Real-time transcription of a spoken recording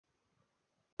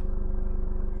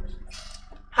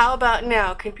How about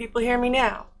now? Can people hear me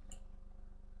now?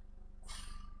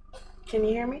 Can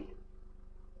you hear me?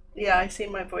 Yeah, I see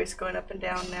my voice going up and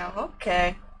down now.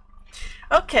 Okay.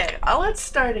 Okay, let's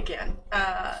start again.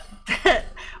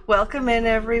 Welcome in,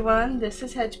 everyone. This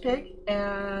is Hedgepig,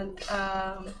 and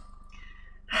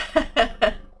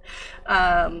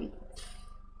um,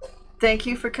 thank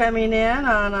you for coming in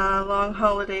on a long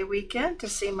holiday weekend to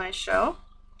see my show.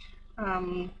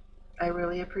 Um, I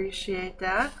really appreciate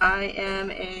that. I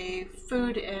am a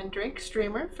food and drink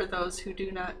streamer, for those who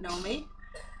do not know me,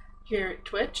 here at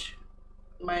Twitch.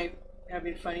 Am I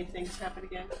having funny things happen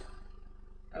again?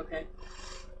 Okay.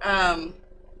 Um,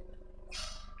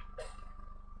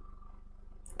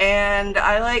 and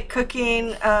I like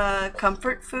cooking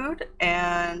comfort food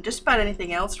and just about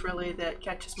anything else really that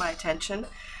catches my attention.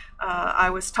 I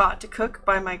was taught to cook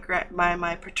by my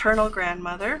paternal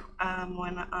grandmother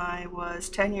when I was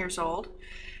 10 years old,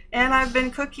 and I've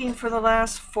been cooking for the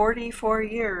last 44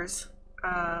 years,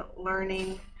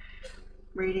 learning,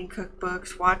 reading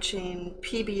cookbooks, watching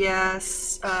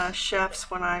PBS chefs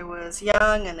when I was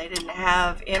young and they didn't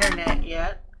have internet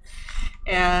yet.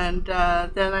 And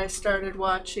then I started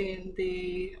watching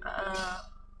the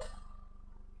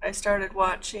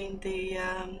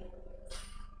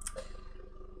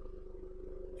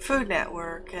Food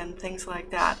Network and things like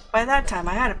that. By that time,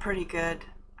 uh, I had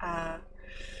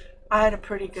a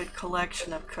pretty good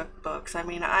collection of cookbooks. I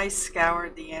mean, I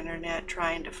scoured the internet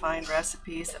trying to find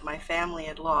recipes that my family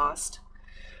had lost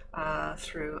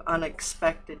through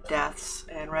unexpected deaths,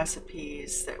 and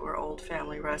recipes that were old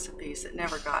family recipes that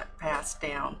never got passed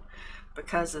down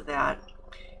because of that.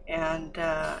 And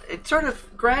it sort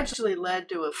of gradually led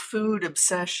to a food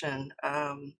obsession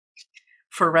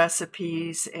for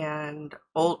recipes and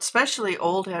especially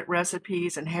old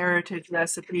recipes and heritage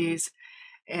recipes.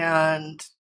 And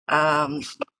um,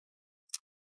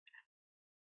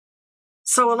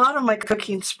 so a lot of my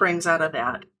cooking springs out of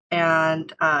that.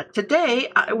 And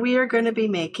today we are going to be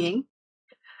making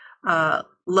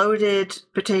loaded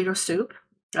potato soup.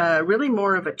 Really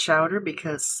more of a chowder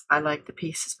because I like the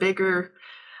pieces bigger.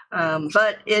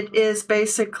 But it is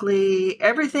basically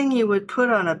everything you would put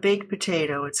on a baked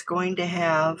potato. It's going to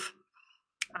have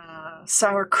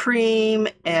sour cream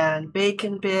and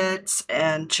bacon bits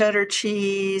and cheddar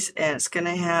cheese, and it's going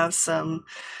to have some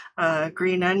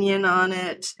green onion on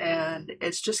it, and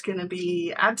it's just going to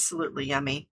be absolutely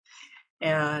yummy.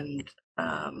 And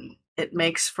it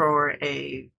makes for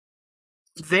a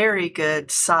very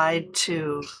good side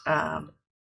to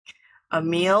a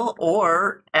meal,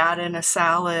 or add in a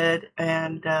salad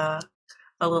and a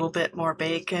little bit more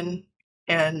bacon,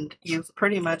 and you've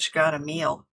pretty much got a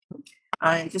meal.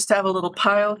 I just have a little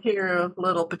pile here of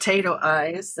little potato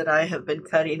eyes that I have been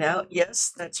cutting out.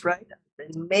 Yes, that's right.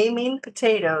 I've been maiming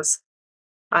potatoes.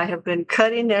 I have been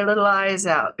cutting their little eyes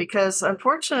out because,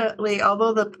 unfortunately,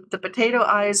 although the potato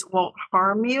eyes won't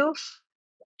harm you,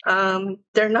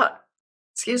 they're not,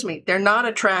 excuse me, they're not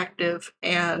attractive,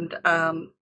 and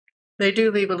they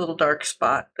do leave a little dark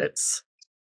spot that's,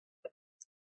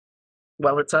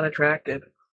 well, it's unattractive.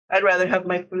 I'd rather have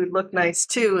my food look nice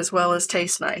too, as well as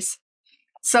taste nice.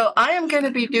 So I am going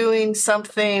to be doing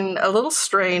something a little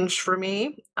strange for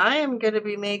me. I am going to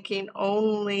be making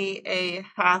only a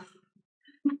half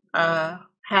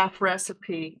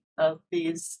recipe of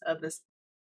this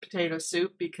potato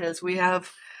soup because we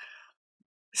have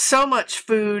so much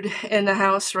food in the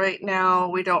house right now.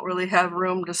 We don't really have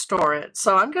room to store it.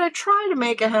 So I'm going to try to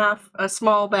make a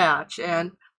small batch.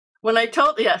 And when I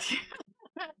told yes,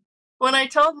 when I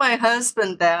told my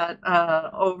husband that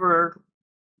over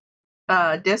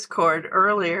Discord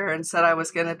earlier and said I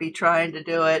was going to be trying to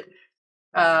do it,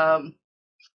 um,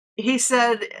 he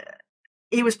said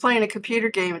he was playing a computer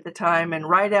game at the time, and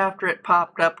right after it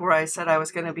popped up where I said I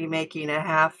was going to be making a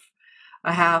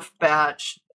half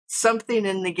batch, something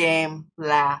in the game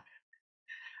laughed.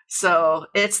 So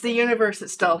it's the universe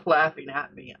itself laughing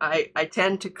at me. I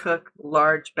tend to cook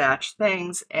large batch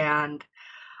things, and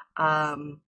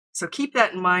so keep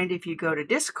that in mind if you go to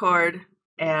Discord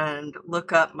and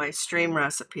look up my stream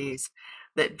recipes,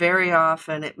 that very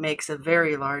often it makes a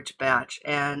very large batch,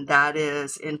 and that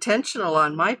is intentional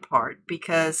on my part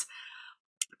because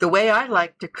the way I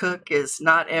like to cook is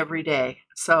not every day.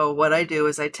 So what I do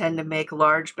is I tend to make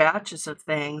large batches of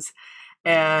things,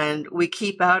 and we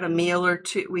keep out a meal or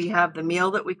two. We have the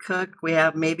meal that we cook, we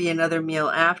have maybe another meal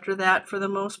after that for the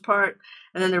most part,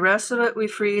 and then the rest of it we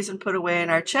freeze and put away in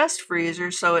our chest freezer.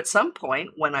 So at some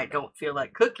point when I don't feel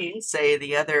like cooking, say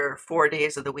the other 4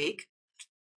 days of the week,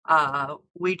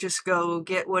 we just go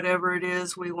get whatever it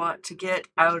is we want to get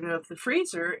out of the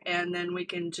freezer, and then we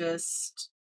can just,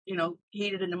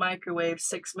 heat it in the microwave,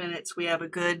 6 minutes. We have a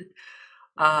good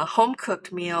home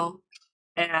cooked meal.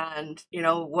 And,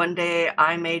 one day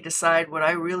I may decide what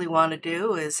I really want to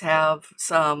do is have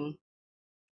some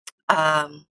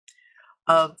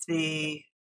of the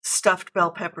stuffed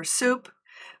bell pepper soup.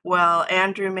 Well,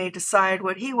 Andrew may decide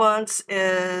what he wants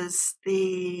is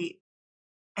the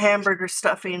hamburger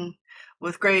stuffing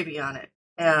with gravy on it.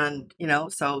 And,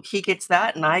 so he gets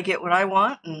that and I get what I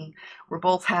want and we're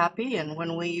both happy. And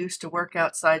when we used to work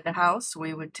outside the house,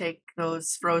 we would take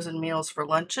those frozen meals for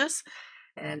lunches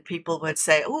and people would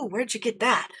say, "Oh, where'd you get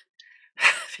that?"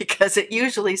 Because it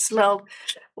usually smelled,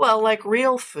 well, like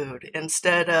real food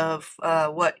instead of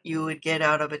what you would get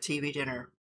out of a TV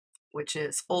dinner, which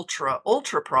is ultra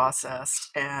processed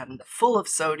and full of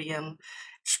sodium,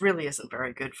 which really isn't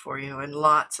very good for you, and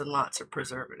lots of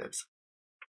preservatives.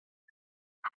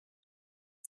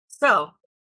 So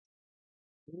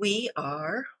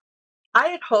I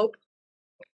had hoped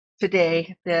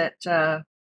today that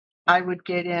I would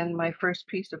get in my first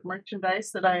piece of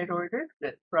merchandise that I had ordered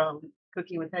from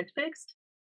Cooking with Hedgepigs.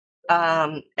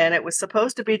 And it was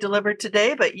supposed to be delivered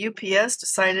today, but UPS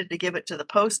decided to give it to the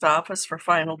post office for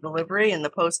final delivery, and the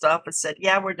post office said,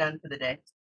 "Yeah, we're done for the day."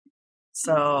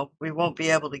 So we won't be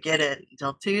able to get it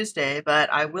until Tuesday,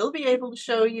 but I will be able to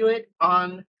show you it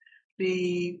on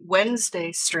the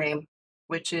Wednesday stream,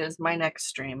 which is my next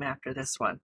stream after this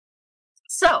one.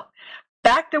 So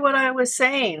back to what I was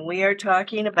saying. We are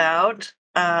talking about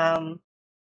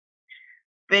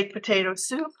baked potato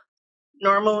soup.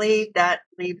 Normally that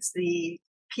leaves the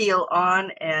peel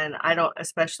on, and I don't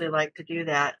especially like to do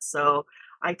that. So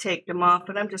I take them off,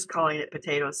 and I'm just calling it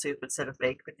potato soup instead of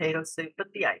baked potato soup,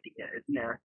 but the idea is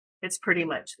there. It's pretty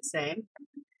much the same.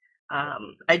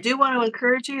 I do want to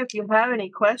encourage you, if you have any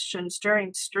questions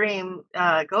during stream,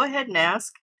 go ahead and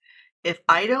ask. If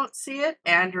I don't see it,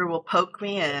 Andrew will poke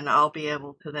me and I'll be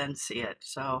able to then see it.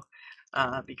 So,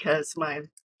 because my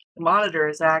monitor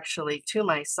is actually to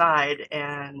my side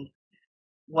and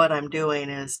what I'm doing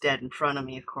is dead in front of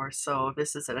me, of course. So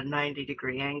this is at a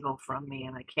 90-degree angle from me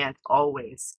and I can't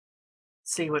always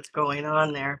see what's going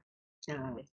on there.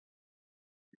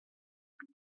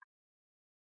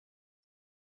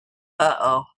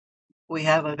 Uh-oh, we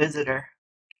have a visitor.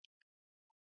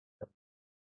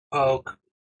 Poke.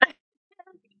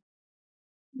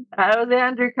 That was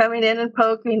Andrew coming in and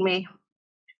poking me.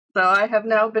 So I have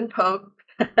now been poked.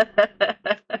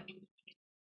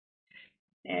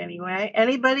 Anyway,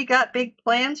 anybody got big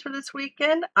plans for this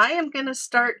weekend? I am going to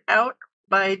start out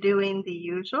by doing the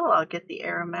usual. I'll get the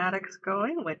aromatics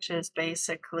going, which is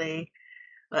basically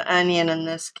the onion in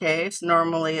this case.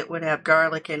 Normally it would have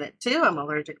garlic in it too. I'm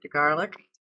allergic to garlic.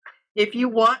 If you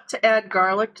want to add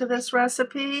garlic to this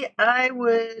recipe, I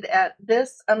would, at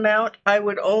this amount, I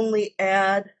would only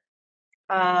add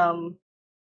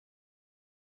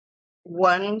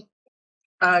one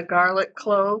garlic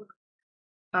clove,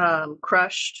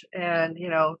 crushed and,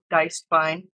 diced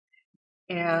fine.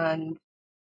 And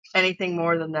anything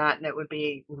more than that, and it would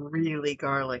be really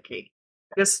garlicky.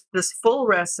 This full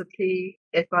recipe,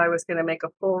 if I was going to make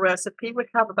a full recipe, would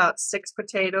have about 6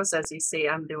 potatoes. As you see,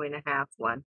 I'm doing a half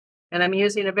one. And I'm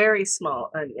using a very small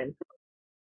onion.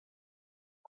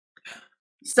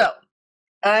 So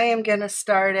I am going to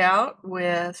start out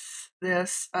with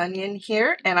this onion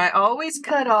here. And I always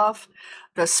cut off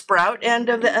the sprout end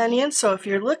of the onion. So if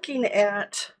you're looking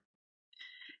at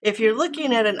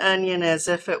an onion as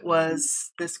if it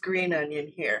was this green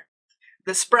onion here,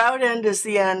 the sprout end is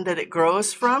the end that it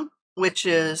grows from, which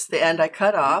is the end I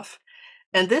cut off.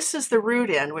 And this is the root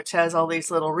end, which has all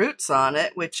these little roots on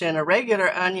it, which in a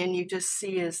regular onion you just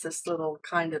see is this little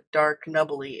kind of dark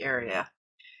nubbly area.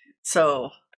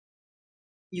 So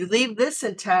you leave this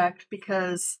intact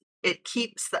because it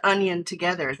keeps the onion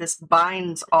together. This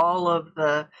binds all of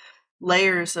the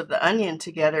layers of the onion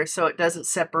together so it doesn't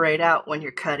separate out when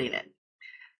you're cutting it.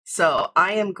 So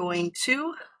I am going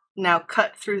to now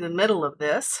cut through the middle of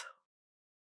this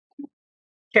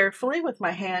carefully with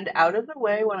my hand out of the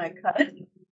way when I cut.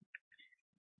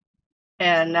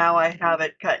 And now I have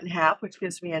it cut in half, which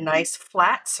gives me a nice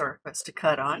flat surface to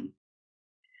cut on.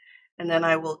 And then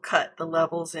I will cut the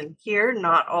levels in here,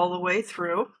 not all the way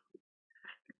through,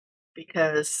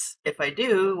 because if I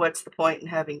do, what's the point in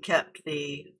having kept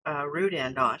the root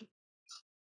end on?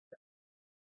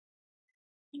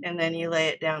 And then you lay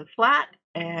it down flat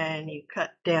and you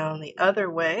cut down the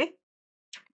other way.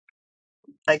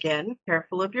 Again,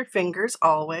 careful of your fingers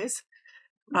always.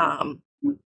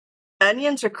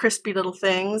 Onions are crispy little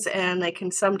things and they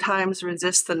can sometimes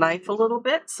resist the knife a little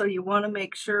bit, so you want to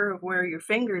make sure of where your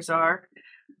fingers are,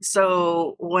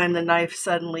 so when the knife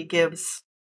suddenly gives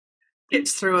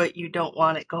gets through it, you don't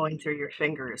want it going through your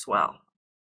finger as well.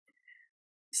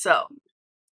 So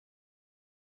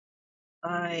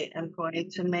I am going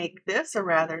to make this a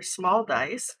rather small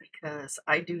dice because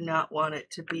I do not want it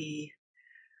to be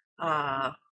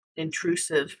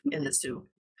intrusive in the soup.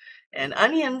 And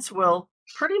onions will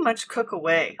pretty much cook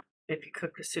away if you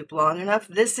cook the soup long enough.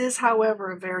 This is,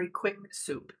 however, a very quick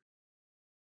soup.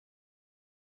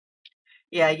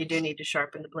 Yeah, you do need to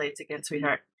sharpen the blades again,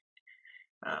 sweetheart.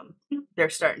 They're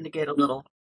starting to get a little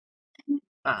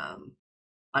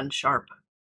unsharp,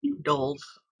 dulled.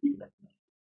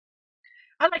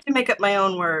 I like to make up my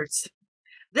own words.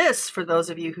 This, for those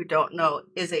of you who don't know,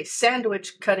 is a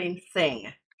sandwich cutting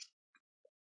thing.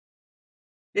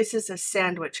 This is a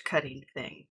sandwich cutting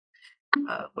thing,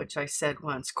 which I said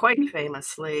once quite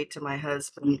famously to my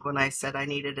husband when I said I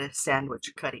needed a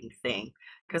sandwich cutting thing,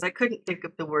 because I couldn't think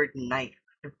of the word knife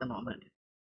at the moment.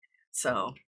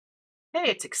 So, hey,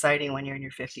 it's exciting when you're in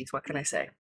your 50s. What can I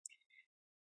say?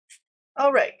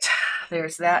 All right,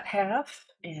 there's that half,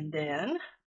 and then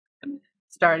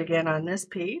start again on this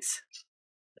piece.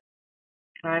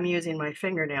 And I'm using my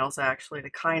fingernails actually to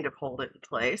kind of hold it in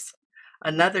place.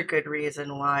 Another good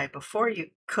reason why before you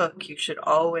cook, you should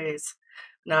always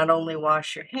not only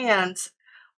wash your hands,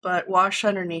 but wash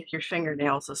underneath your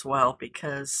fingernails as well,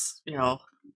 because, you know,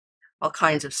 all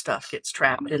kinds of stuff gets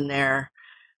trapped in there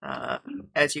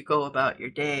as you go about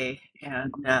your day,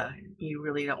 and you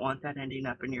really don't want that ending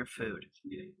up in your food,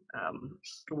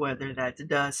 whether that's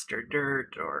dust or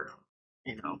dirt or,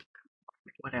 you know,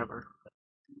 whatever.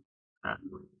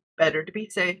 Better to be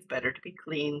safe, better to be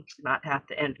clean, not have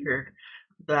to enter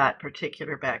that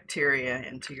particular bacteria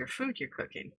into your food you're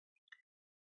cooking.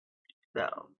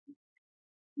 So,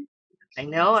 I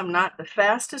know I'm not the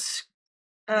fastest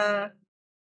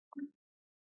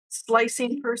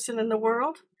slicing person in the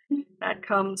world. That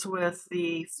comes with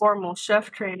the formal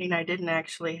chef training I didn't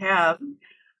actually have.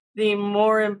 The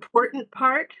more important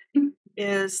part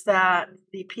is that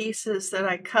the pieces that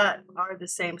I cut are the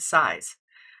same size,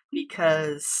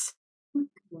 because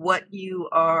what you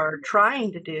are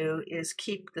trying to do is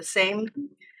keep the same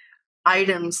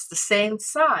items the same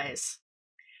size.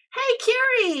 Hey,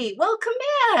 Carrie, welcome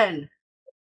in.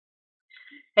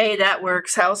 Hey, that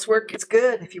works. Housework is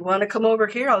good. If you want to come over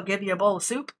here, I'll give you a bowl of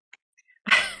soup.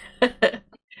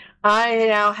 I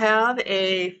now have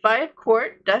a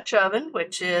 5-quart Dutch oven,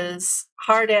 which is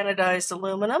hard anodized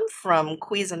aluminum from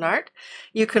Cuisinart.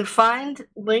 You can find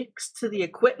links to the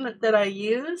equipment that I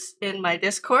use in my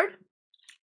Discord.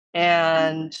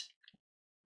 And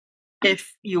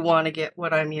if you want to get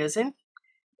what I'm using,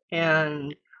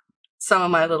 and some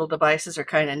of my little devices are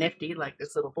kind of nifty, like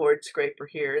this little board scraper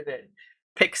here that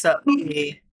picks up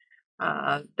the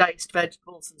diced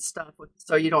vegetables and stuff,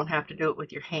 so you don't have to do it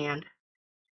with your hand.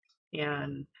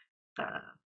 And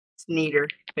it's neater,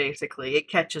 basically. It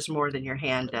catches more than your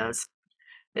hand does,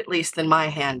 at least than my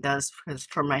hand does, because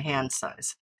for my hand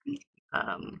size.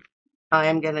 I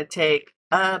am going to take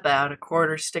about a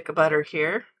 1/4 stick of butter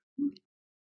here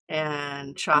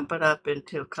and chop it up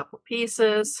into a couple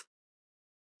pieces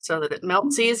so that it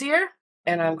melts easier.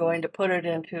 And I'm going to put it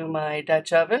into my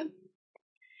Dutch oven.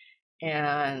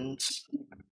 And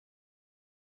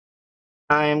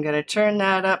I am going to turn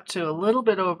that up to a little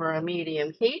bit over a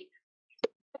medium heat.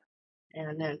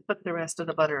 And then put the rest of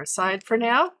the butter aside for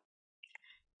now.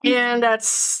 And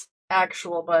that's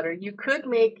actual butter. You could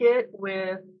make it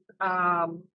with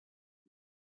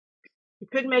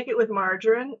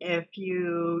margarine if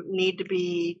you need to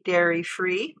be dairy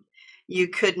free. You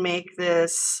could make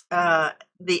this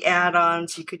the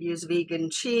add-ons. You could use vegan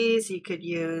cheese. You could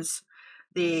use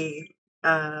the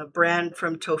brand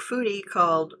from Tofutti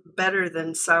called Better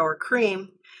Than Sour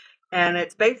Cream, and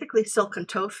it's basically silken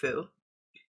tofu.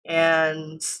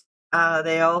 And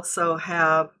they also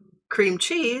have cream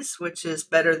cheese, which is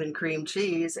better than cream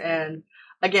cheese. And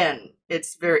again,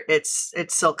 it's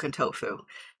silken tofu.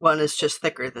 One is just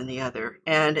thicker than the other,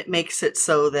 and it makes it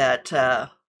so that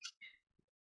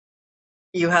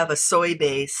you have a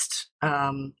soy-based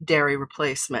dairy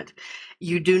replacement.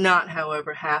 You do not,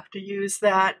 however, have to use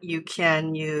that. You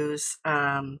can use,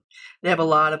 they have a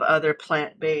lot of other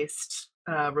plant-based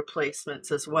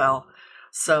replacements as well.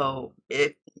 So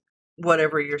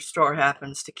whatever your store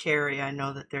happens to carry, I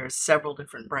know that there's several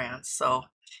different brands. So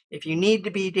if you need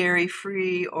to be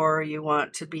dairy-free or you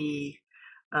want to be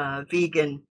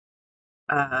vegan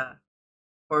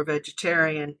or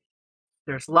vegetarian,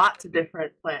 there's lots of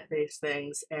different plant-based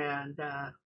things, and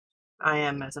I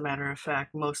am, as a matter of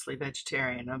fact, mostly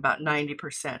vegetarian. About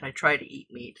 90%. I try to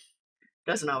eat meat.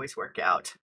 Doesn't always work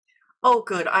out. Oh,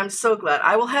 good. I'm so glad.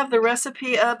 I will have the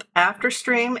recipe up after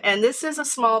stream, and this is a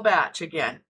small batch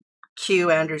again.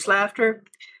 Cue Andrew's laughter.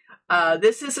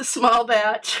 This is a small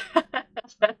batch.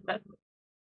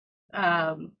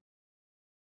 um,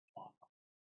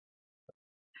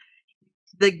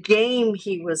 the game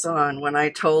he was on when I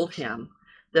told him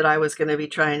that I was going to be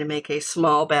trying to make a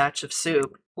small batch of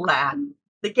soup laughed.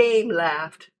 The game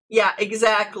laughed. Yeah,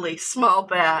 exactly. Small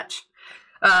batch.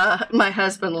 My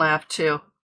husband laughed too.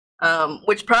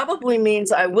 Which probably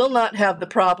means I will not have the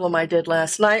problem I did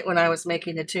last night when I was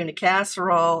making the tuna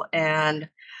casserole and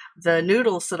the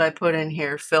noodles that I put in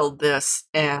here filled this,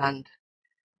 and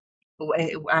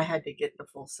I had to get the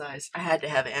full size. I had to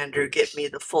have Andrew get me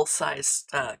the full size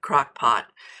crock pot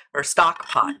or stock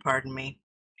pot, pardon me.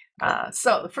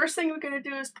 So the first thing we're going to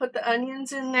do is put the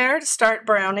onions in there to start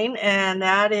browning, and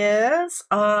that is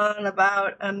on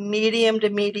about a medium to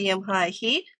medium high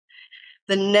heat.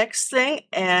 The next thing,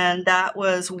 and that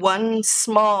was one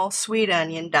small sweet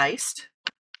onion diced.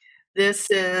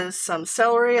 This is some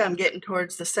celery. I'm getting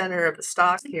towards the center of the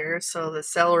stalk here, so the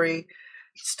celery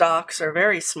stalks are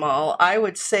very small. I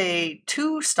would say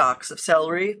 2 stalks of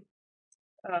celery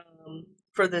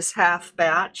for this half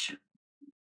batch,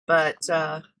 but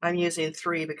I'm using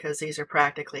 3 because these are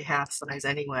practically half size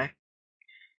anyway.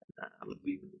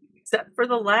 Except for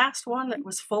the last one that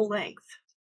was full length.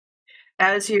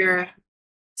 As your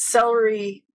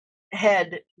celery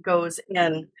head goes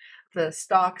in, the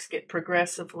stalks get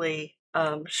progressively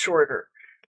shorter.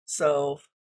 So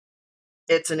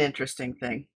it's an interesting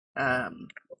thing. I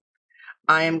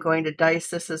am going to dice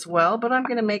this as well, but I'm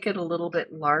going to make it a little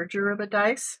bit larger of a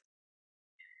dice.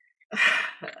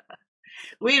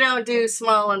 We don't do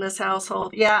small in this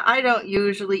household. Yeah, I don't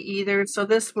usually either. So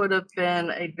this would have been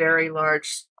a very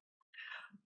large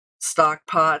stock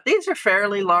pot. These are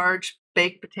fairly large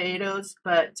baked potatoes,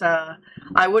 but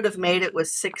I would have made it with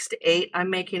 6 to 8. I'm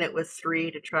making it with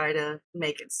 3 to try to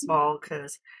make it small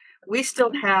because we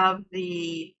still have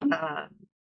the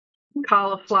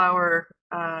cauliflower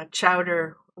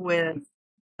chowder with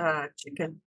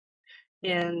chicken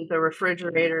in the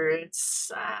refrigerator.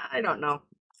 It's, I don't know,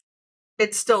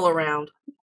 it's still around.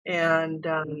 And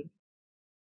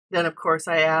then, of course,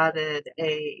 I added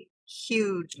a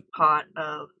huge pot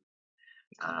of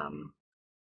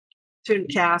tuna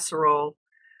casserole.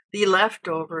 The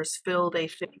leftovers filled a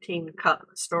 15-cup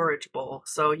storage bowl,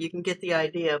 so you can get the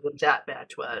idea of what that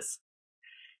batch was.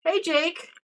 Hey, Jake.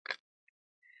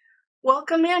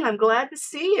 Welcome in. I'm glad to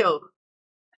see you.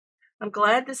 I'm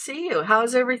glad to see you.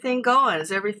 How's everything going?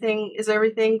 Is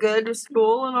everything good with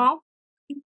school and all?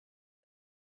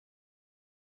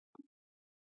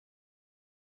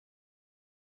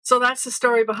 So that's the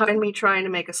story behind me trying to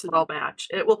make a small batch.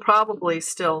 It will probably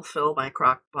still fill my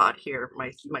crock pot here,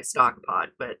 my stock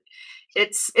pot, but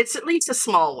it's at least a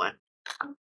small one.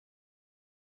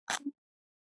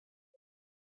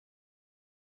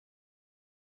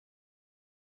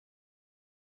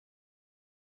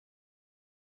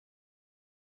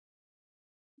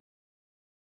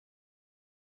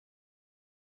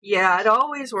 Yeah, it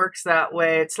always works that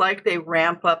way. It's like they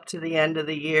ramp up to the end of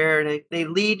the year. They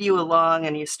lead you along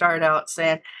and you start out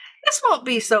saying, this won't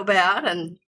be so bad.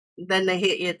 And then they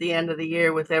hit you at the end of the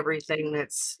year with everything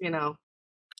that's,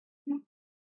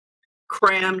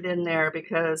 crammed in there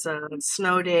because of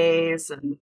snow days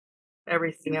and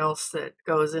everything else that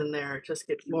goes in there. It just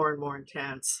gets more and more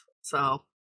intense. So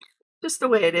just the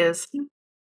way it is.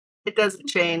 It doesn't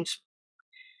change,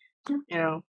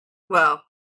 Well,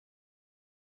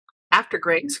 after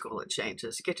grade school, it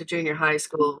changes. You get to junior high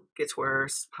school, it gets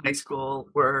worse. High school,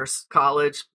 worse.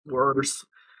 College, worse.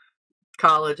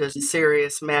 College is a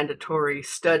serious, mandatory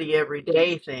study every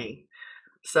day thing.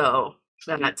 So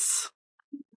that's.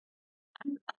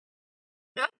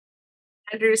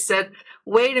 Andrew said,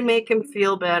 way to make him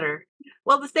feel better.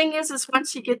 Well, the thing is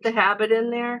once you get the habit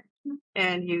in there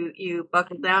and you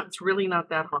buckle down, it's really not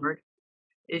that hard.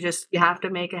 You have to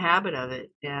make a habit of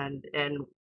it, and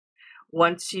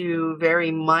once you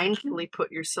very mindfully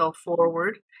put yourself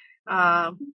forward,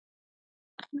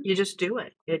 you just do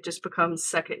it. It just becomes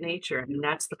second nature. I mean,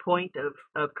 that's the point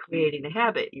of creating a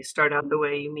habit. You start out the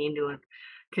way you mean to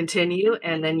continue,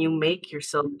 and then you make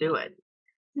yourself do it.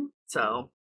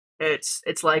 So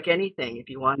it's like anything. If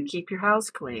you want to keep your house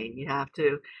clean, you have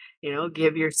to,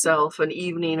 give yourself an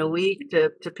evening a week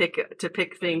to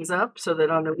pick things up so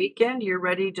that on the weekend you're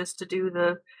ready just to do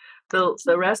the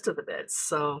rest of the bits.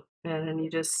 So, and then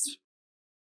it's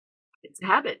a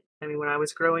habit. I mean, when I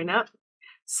was growing up,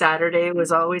 Saturday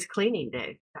was always cleaning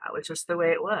day. That was just the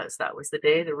way it was. That was the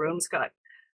day the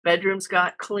bedrooms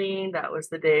got cleaned. That was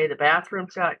the day the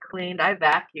bathrooms got cleaned. I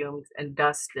vacuumed and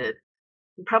dusted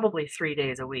probably 3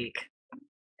 days a week.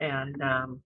 And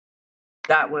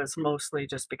that was mostly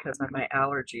just because my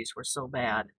allergies were so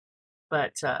bad.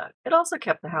 But it also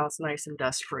kept the house nice and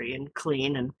dust-free and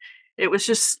clean. And it was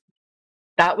just,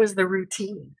 that was the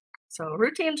routine. So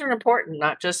routines are important,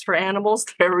 not just for animals,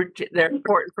 they're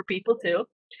important for people too.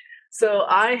 So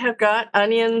I have got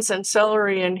onions and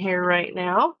celery in here right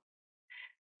now.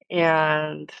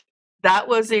 And that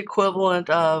was the equivalent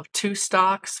of 2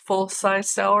 stalks full-size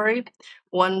celery,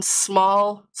 1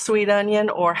 small sweet onion,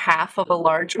 or half of a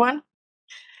large one.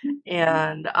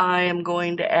 And I am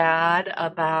going to add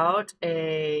about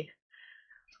a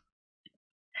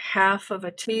half of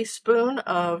a teaspoon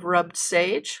of rubbed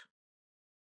sage.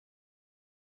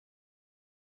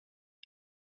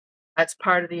 That's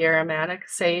part of the aromatic.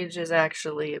 Sage is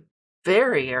actually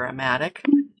very aromatic.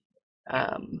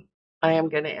 I am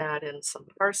going to add in some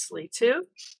parsley too.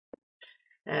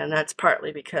 And that's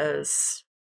partly because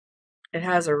it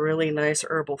has a really nice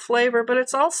herbal flavor, but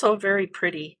it's also very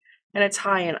pretty and it's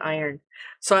high in iron.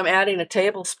 So I'm adding a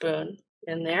tablespoon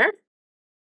in there.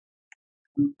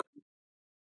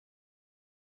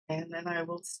 And then I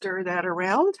will stir that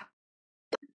around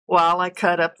while I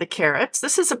cut up the carrots.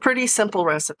 This is a pretty simple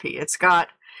recipe. It's got,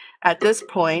 at this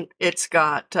point, it's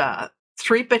got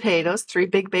 3 potatoes, 3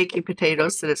 big baking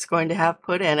potatoes that it's going to have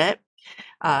put in it.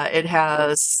 It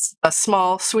has a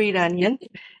small sweet onion.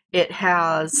 It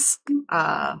has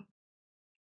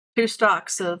 2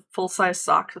 stalks of full-size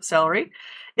stalks of celery.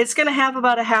 It's going to have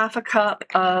about a half a cup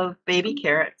of baby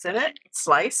carrots in it,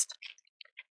 sliced.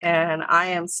 And I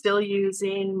am still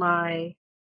using my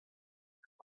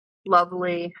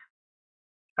lovely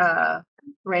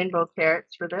rainbow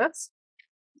carrots for this.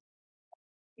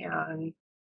 And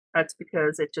that's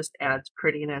because it just adds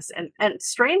prettiness. And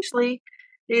strangely,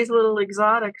 these little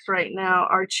exotics right now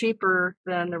are cheaper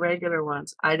than the regular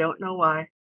ones. I don't know why.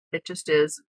 It just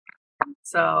is.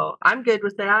 So I'm good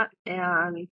with that.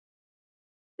 And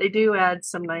they do add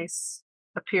some nice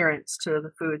appearance to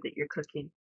the food that you're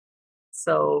cooking.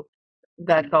 So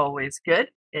that's always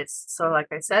good. So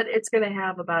like I said, it's going to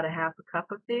have about a half a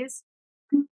cup of these.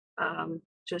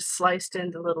 Just sliced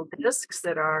into little discs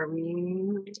that are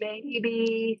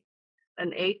maybe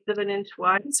 1/8 of an inch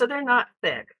wide. So they're not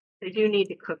thick. They do need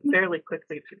to cook fairly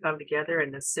quickly to come together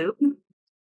in the soup.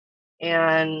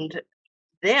 And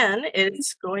then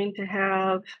it's going to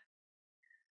have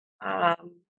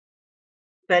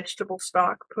vegetable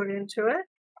stock put into it.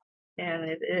 And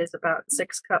it is about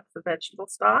 6 cups of vegetable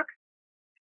stock.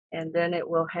 And then it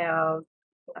will have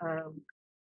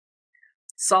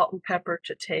salt and pepper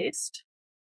to taste.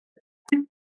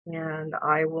 And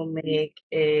I will make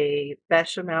a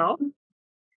bechamel.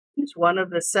 It's one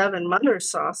of the 7 mother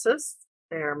sauces.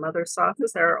 They are mother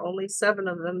sauces. There are only 7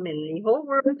 of them in the whole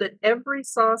world that every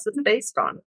sauce is based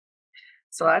on.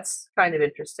 So that's kind of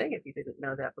interesting if you didn't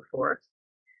know that before.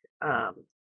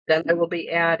 Then I will be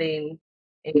adding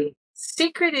a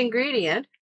secret ingredient.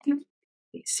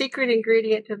 The secret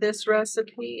ingredient to this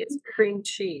recipe is cream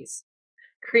cheese.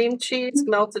 Cream cheese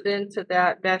melted into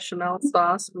that bechamel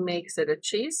sauce makes it a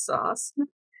cheese sauce,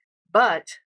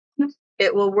 but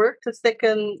it will work to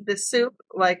thicken the soup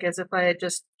like as if I had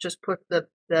just put the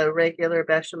regular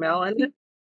bechamel in it.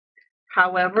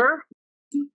 However,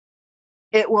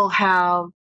 it will have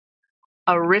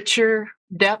a richer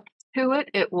depth to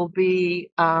it. It will be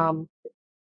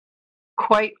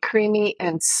quite creamy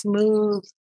and smooth.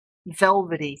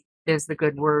 Velvety is the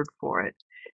good word for it.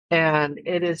 And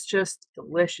it is just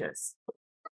delicious.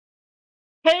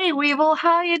 Hey, Weevil,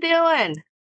 how you doing?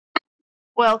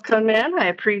 Welcome in. I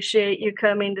appreciate you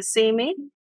coming to see me.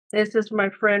 This is my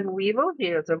friend Weevil. He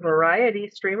is a variety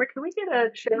streamer. Can we get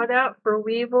a shout out for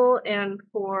Weevil and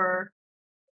for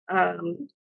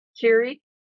Kiri?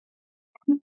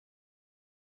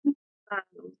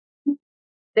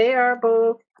 They are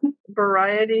both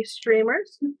variety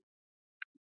streamers.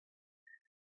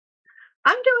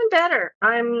 I'm doing better.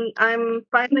 I'm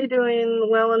finally doing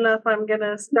well enough. I'm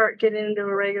gonna start getting into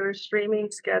a regular streaming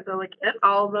schedule again.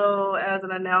 Although, as an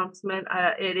announcement,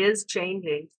 it is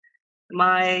changing.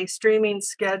 My streaming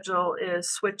schedule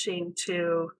is switching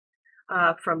to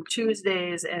from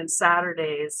Tuesdays and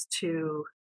Saturdays to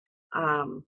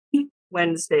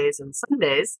Wednesdays and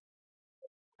Sundays.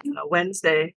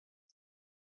 Wednesday.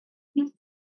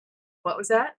 What was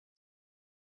that?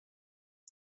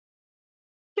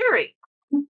 Curie.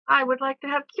 I would like to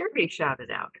have Curie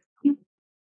shouted out.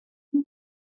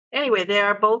 Anyway, they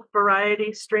are both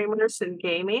variety streamers in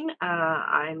gaming.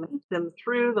 I met them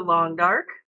through The Long Dark.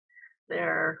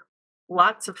 They're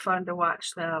lots of fun to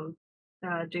watch them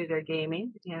do their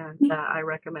gaming, and I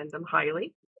recommend them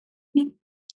highly.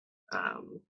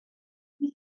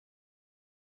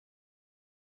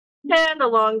 And the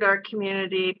Long Dark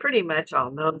community pretty much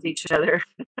all knows each other.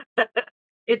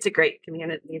 It's a great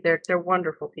community. They're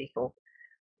wonderful people.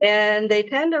 And they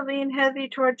tend to lean heavy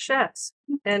toward chefs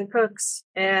and cooks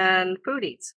and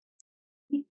foodies.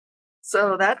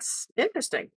 So that's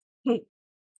interesting. I'm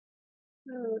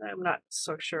not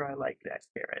so sure I like that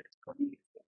carrot.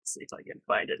 See if I can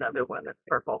find another one that's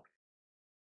purple.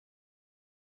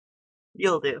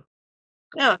 You'll do.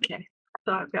 Okay.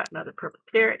 So I've got another purple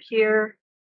carrot here.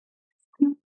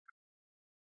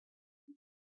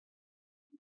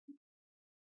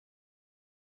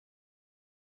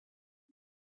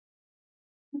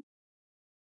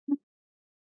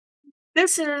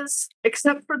 This is,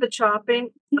 except for the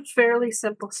chopping, a fairly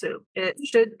simple soup. It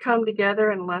should come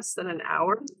together in less than an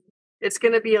hour. It's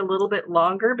going to be a little bit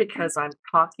longer because I'm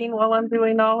talking while I'm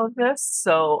doing all of this.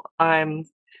 So I'm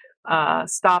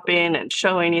stopping and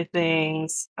showing you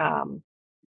things.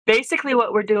 Basically,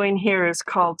 what we're doing here is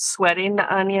called sweating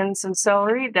the onions and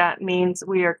celery. That means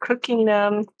we are cooking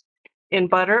them in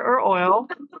butter or oil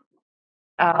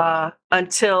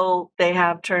until they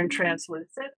have turned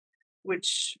translucent,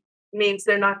 which means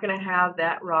they're not going to have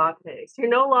that raw taste. You're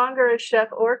no longer a chef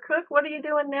or cook. What are you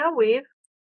doing now, Weave?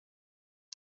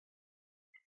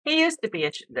 He used to be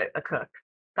a cook.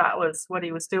 That was what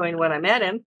he was doing when I met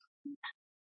him.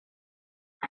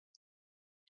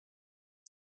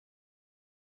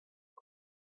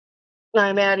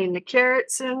 I'm adding the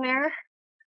carrots in there.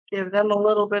 Give them a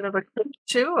little bit of a cook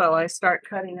too while I start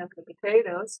cutting up the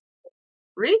potatoes.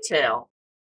 Retail.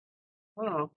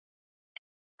 Oh,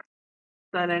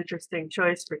 that's an interesting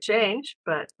choice for change,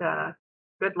 but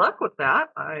good luck with that.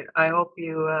 I hope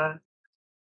you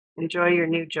enjoy your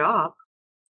new job.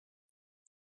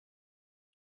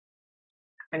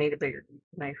 I need a bigger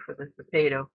knife for this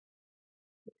potato.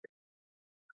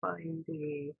 Find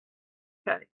the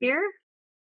cut here.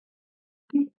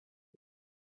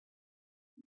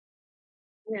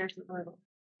 There's a little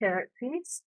carrot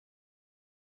piece.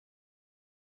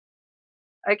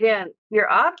 Again, your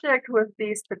object with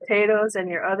these potatoes and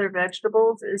your other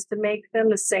vegetables is to make them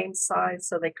the same size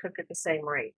so they cook at the same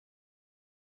rate.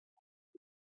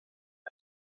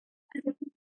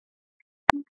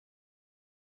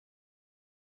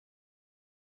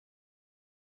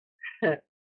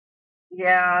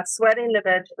 Yeah, sweating the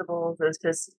vegetables is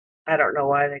just, I don't know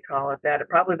why they call it that.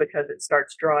 Probably because it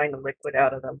starts drawing the liquid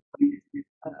out of them.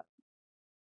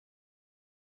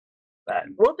 But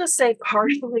we'll just say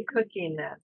partially cooking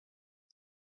then.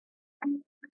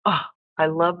 Oh, I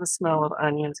love the smell of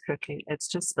onions cooking. It's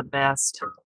just the best.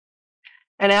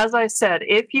 And as I said,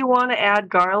 if you want to add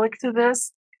garlic to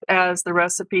this, as the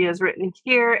recipe is written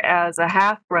here as a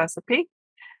half recipe,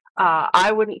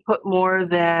 I wouldn't put more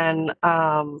than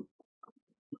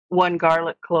 1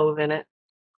 garlic clove in it.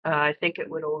 I think it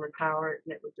would overpower it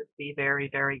and it would just be very,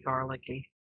 very garlicky,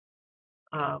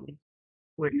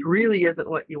 which really isn't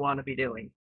what you want to be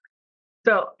doing.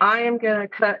 So I am going to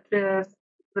cut the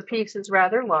pieces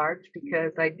rather large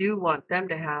because I do want them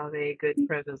to have a good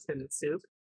presence in the soup.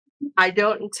 I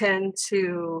don't intend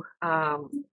to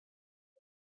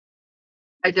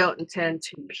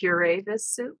puree this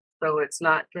soup, so it's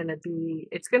not going to be,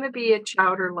 it's going to be a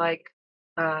chowder-like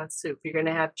soup. You're going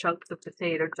to have chunks of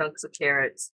potato, chunks of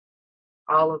carrots,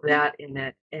 all of that in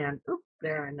it. And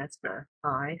there, and that's the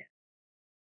eye.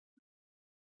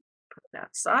 Put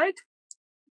that side.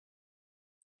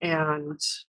 And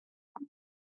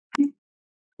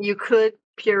you could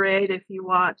puree it if you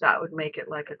want. That would make it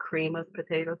like a cream of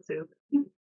potato soup.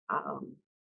 I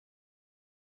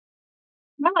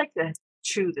like to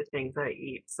chew the things I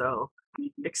eat, so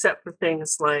except for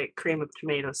things like cream of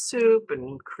tomato soup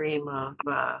and cream of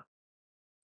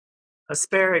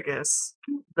asparagus,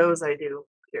 those I do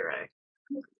puree.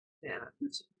 Yeah.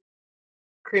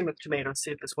 Cream of tomato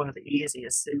soup is one of the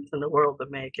easiest soups in the world to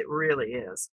make. It really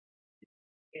is.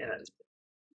 And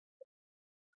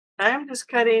I'm just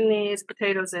cutting these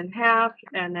potatoes in half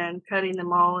and then cutting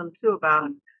them all into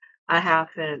about a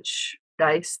 1/2 inch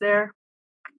dice there.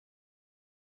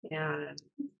 And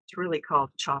it's really called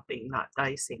chopping, not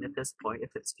dicing at this point if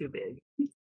it's too big.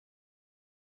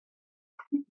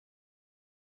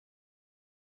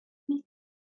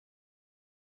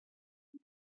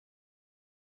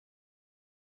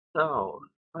 So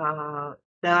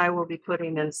then I will be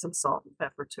putting in some salt and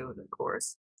pepper to it, of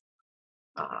course.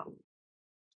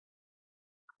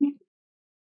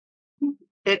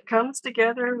 It comes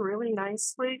together really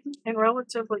nicely and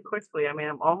relatively quickly. I mean,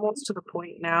 I'm almost to the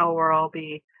point now where I'll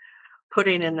be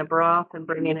putting in the broth and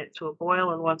bringing it to a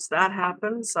boil. And once that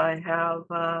happens, I have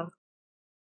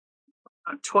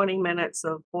 20 minutes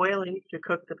of boiling to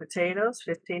cook the potatoes,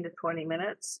 15 to 20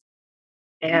 minutes.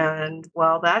 And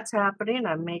while that's happening,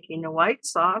 I'm making a white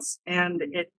sauce, and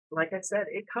it, like I said,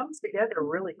 it comes together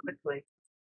really quickly.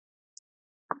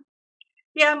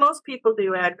 Yeah, most people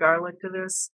do add garlic to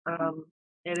this.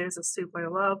 It is a soup I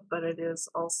love, but it is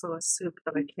also a soup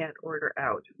that I can't order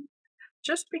out.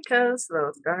 Just because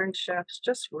those darn chefs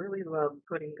just really love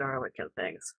putting garlic in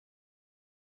things.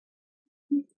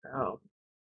 So,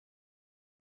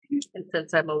 and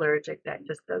since I'm allergic, that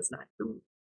just does not do.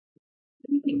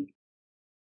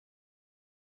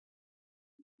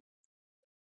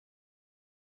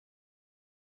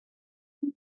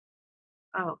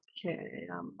 Okay,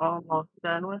 I'm almost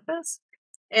done with this.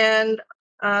 And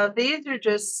these are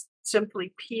just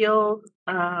simply peeled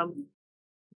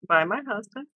by my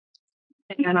husband.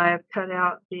 And I have cut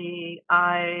out the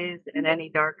eyes and any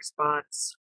dark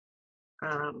spots.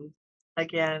 Um,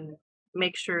 again,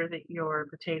 make sure that your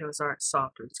potatoes aren't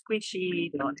soft and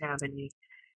squishy, don't have any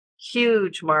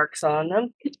huge marks on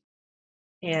them.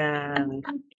 And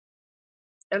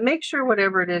make sure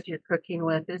whatever it is you're cooking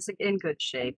with is in good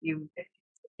shape.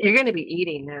 You're going to be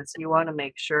eating this. You want to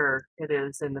make sure it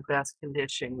is in the best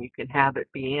condition you can have it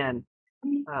be in.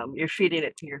 You're feeding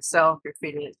it to yourself. You're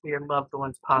feeding it to your loved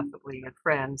ones, possibly your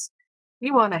friends.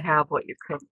 You want to have what you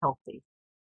cook healthy.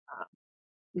 Uh,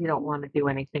 you don't want to do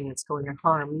anything that's going to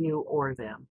harm you or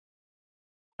them.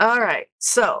 All right,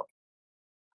 so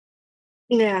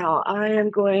now I am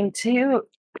going to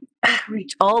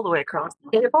reach all the way across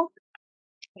the table,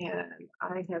 and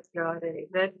I have got a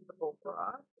vegetable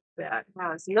broth that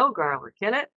has no garlic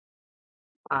in it.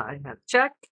 I have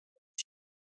checked,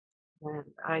 and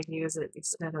I use it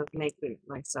instead of making it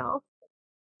myself.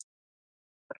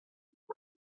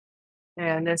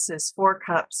 And this is 4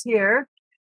 cups here.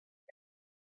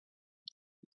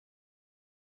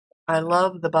 I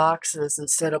love the boxes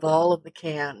instead of all of the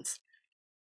cans.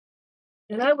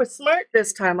 And I was smart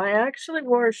this time. I actually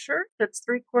wore a shirt that's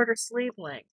 3/4 sleeve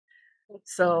length.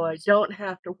 So I don't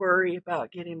have to worry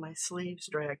about getting my sleeves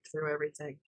dragged through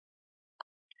everything.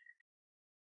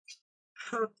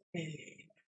 Okay.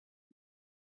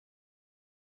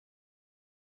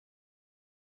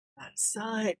 That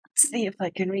side. Let's see if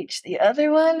I can reach the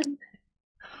other one.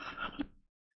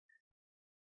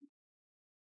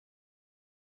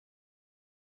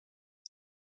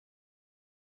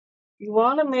 You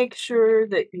want to make sure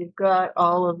that you've got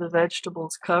all of the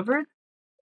vegetables covered.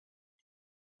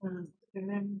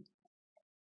 And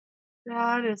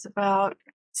that is about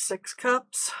 6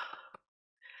 cups.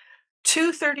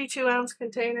 2 32-ounce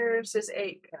containers is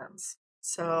 8 pounds.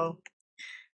 So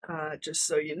just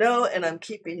so you know, and I'm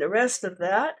keeping the rest of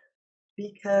that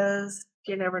because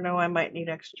you never know, I might need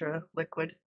extra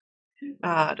liquid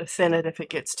to thin it if it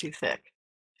gets too thick.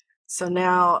 So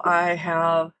now I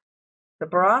have the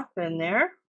broth in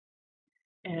there.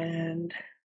 And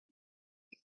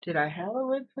did I have a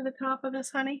lid for the top of this,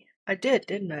 honey? I did,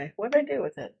 didn't I? What did I do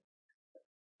with it?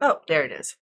 Oh, there it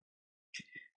is.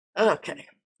 Okay.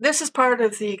 This is part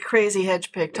of the crazy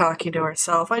hedge pig talking to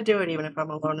herself. I do it even if I'm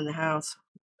alone in the house.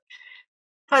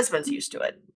 Husband's used to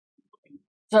it.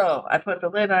 So I put the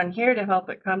lid on here to help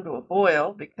it come to a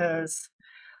boil because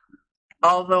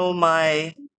although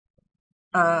my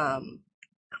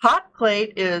hot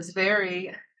plate is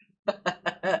very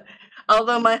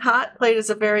although my hot plate is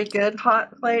a very good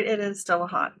hot plate, it is still a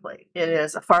hot plate. It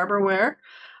is a Farberware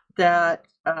that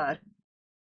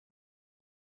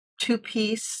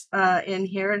 2-piece in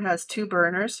here. It has 2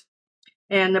 burners.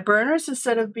 And the burners,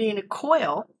 instead of being a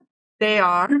coil, they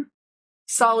are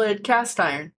solid cast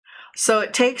iron. So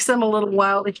it takes them a little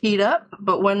while to heat up,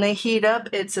 but when they heat up,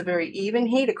 it's a very even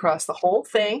heat across the whole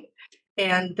thing.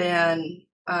 And then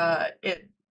it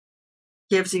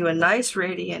gives you a nice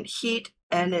radiant heat,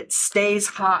 and it stays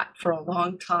hot for a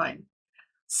long time.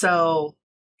 So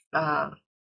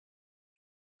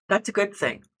that's a good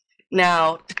thing.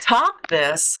 Now, to top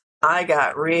this, I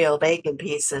got real bacon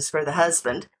pieces for the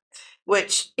husband,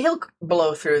 which he'll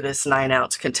blow through this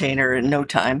 9-ounce container in no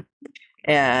time.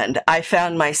 And I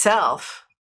found myself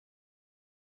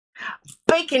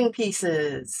bacon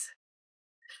pieces.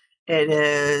 It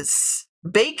is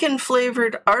bacon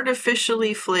flavored,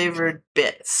 artificially flavored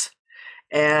bits.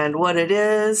 And what it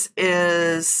is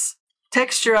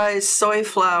texturized soy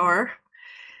flour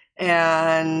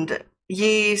and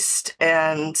yeast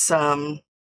and some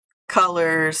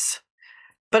colors,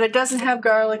 but it doesn't have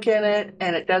garlic in it,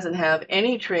 and it doesn't have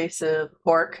any trace of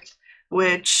pork,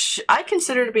 which I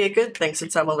consider to be a good thing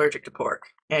since I'm allergic to pork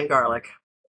and garlic.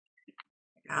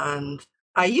 And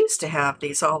I used to have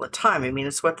these all the time. I mean,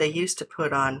 it's what they used to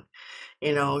put on,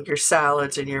 you know, your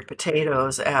salads and your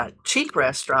potatoes at cheap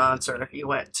restaurants, or if you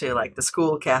went to like the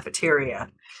school cafeteria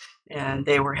and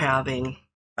they were having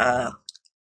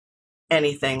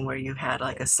anything where you had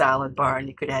like a salad bar and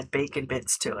you could add bacon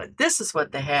bits to it. This is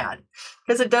what they had,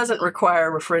 because it doesn't require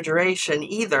refrigeration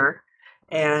either,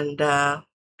 and can't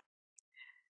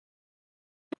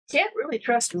really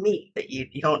trust meat that you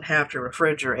don't have to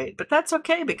refrigerate, but that's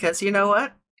okay, because you know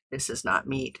what? This is not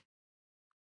meat.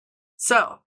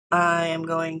 So I am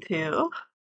going to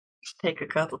take a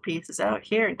couple pieces out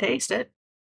here and taste it.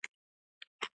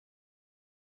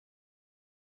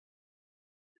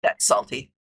 That's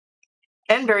salty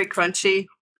and very crunchy,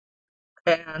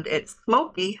 and it's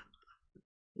smoky,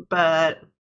 but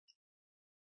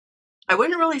I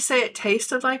wouldn't really say it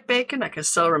tasted like bacon. I can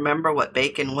still remember what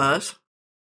bacon was.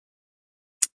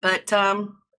 But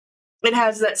it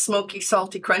has that smoky,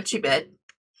 salty, crunchy bit.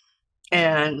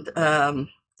 And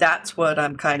that's what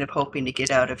I'm kind of hoping to get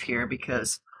out of here,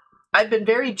 because I've been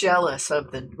very jealous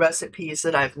of the recipes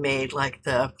that I've made, like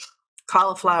the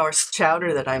cauliflower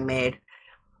chowder that I made.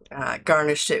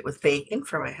 Garnished it with bacon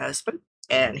for my husband,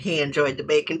 and he enjoyed the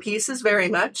bacon pieces very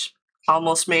much.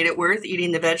 Almost made it worth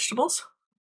eating the vegetables.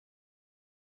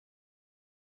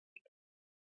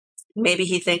 Maybe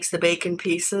he thinks the bacon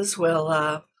pieces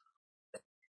will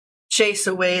chase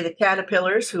away the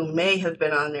caterpillars who may have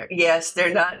been on there. Yes,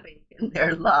 they're not bacon,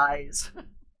 they're lies.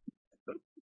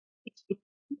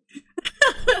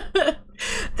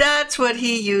 That's what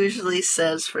he usually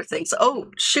says for things.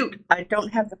 Oh, shoot, I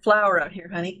don't have the flour out here,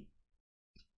 honey.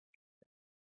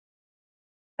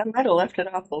 I might have left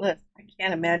it off the list. I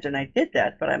can't imagine I did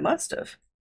that, but I must have.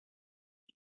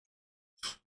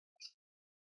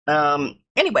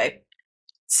 Anyway,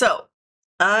 so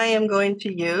I am going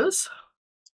to use,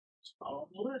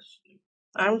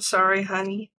 I'm sorry,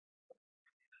 honey,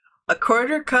 a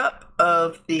 1/4 cup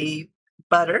of the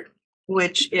butter,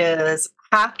 which is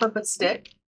half of a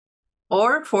stick,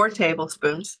 or 4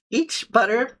 tablespoons. Each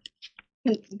butter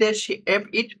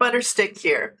stick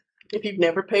here, if you've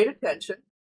never paid attention,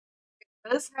 it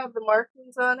does have the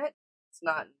markings on it. It's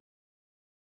not,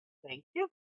 thank you.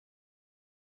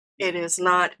 It is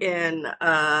not in,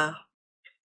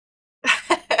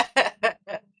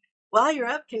 while you're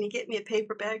up, can you get me a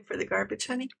paper bag for the garbage,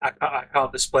 honey? I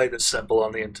can't display this symbol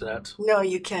on the internet. No,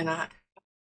 you cannot.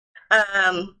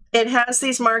 It has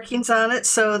these markings on it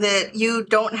so that you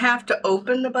don't have to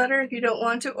open the butter if you don't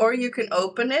want to, or you can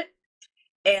open it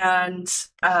and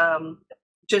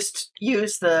just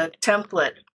use the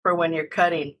template for when you're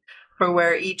cutting for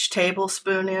where each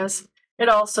tablespoon is. It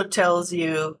also tells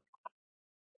you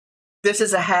this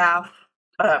is a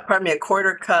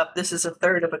 1/4 cup, this is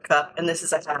 1/3 of a cup, and this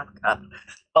is a 1/2 cup.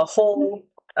 A whole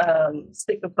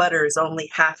stick of butter is only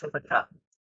 1/2 of a cup.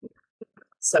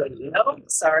 So,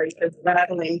 sorry for the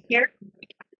rattling here.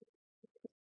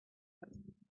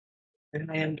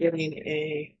 And I am getting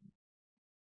a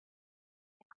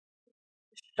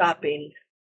shopping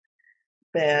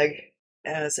bag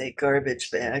as a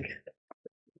garbage bag.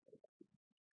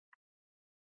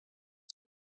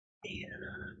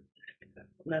 And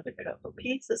another couple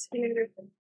pieces here.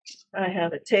 I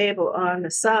have a table on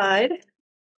the side.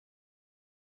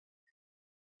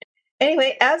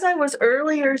 Anyway, as I was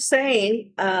earlier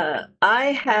saying,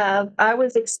 I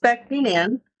was expecting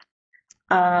in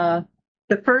the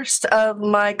first of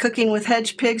my Cooking with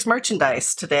Hedgepigs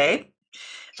merchandise today.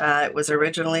 It was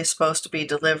originally supposed to be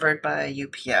delivered by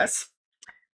UPS,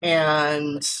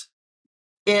 and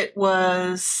it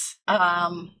was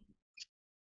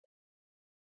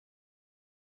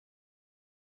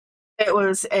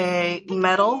a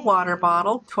metal water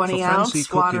bottle,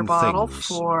 20-ounce water bottle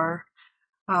for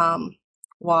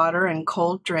water and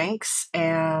cold drinks,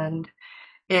 and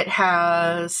it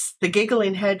has the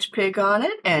Giggling Hedge Pig on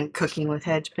it and Cooking with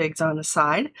Hedgepigs on the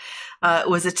side. It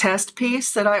was a test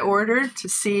piece that I ordered to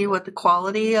see what the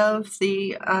quality of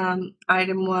the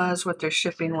item was, what their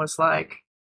shipping was like.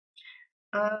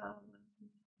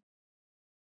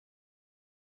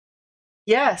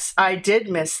 Yes, I did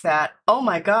miss that. Oh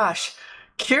my gosh.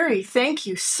 Curie, thank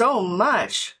you so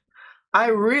much. I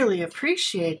really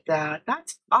appreciate that.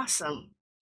 That's awesome.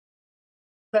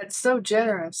 That's so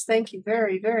generous. Thank you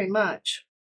very, very much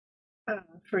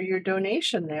for your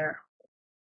donation there.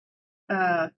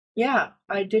 Yeah,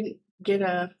 I didn't get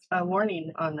a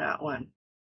warning on that one.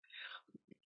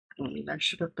 There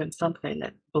should have been something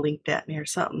that blinked at me or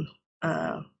something.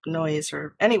 Noise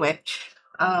or anyway.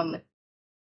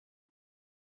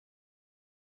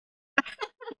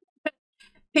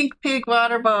 Pink Pig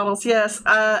water bottles. Yes,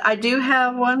 I do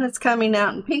have one that's coming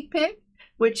out in Pink Pig,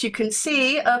 which you can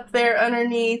see up there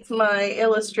underneath my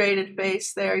illustrated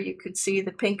face there. You could see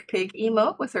the Pink Pig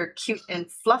emote with her cute and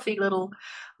fluffy little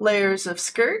layers of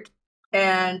skirt.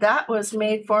 And that was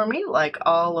made for me, like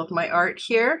all of my art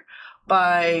here,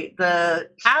 by the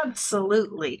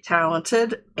absolutely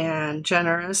talented and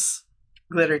generous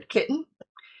Glittered Kitten.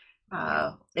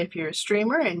 If you're a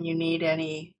streamer and you need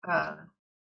any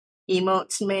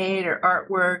emotes made or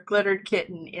artwork, Glittered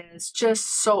Kitten is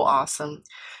just so awesome.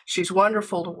 She's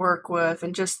wonderful to work with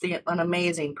and just an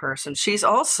amazing person. She's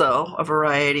also a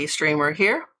variety streamer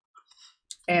here.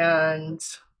 And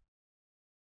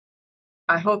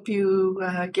I hope you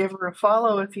give her a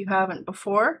follow if you haven't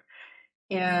before.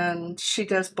 And she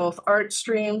does both art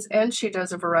streams and she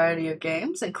does a variety of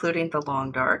games, including The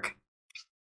Long Dark.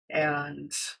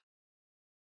 And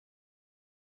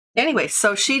anyway,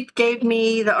 so she gave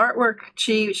me the artwork.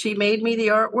 She made me the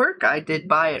artwork. I did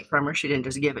buy it from her. She didn't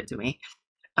just give it to me.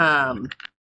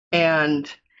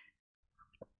 And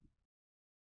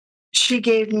she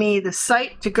gave me the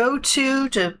site to go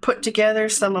to put together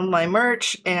some of my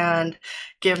merch and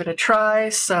give it a try.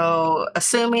 So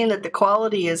assuming that the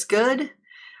quality is good,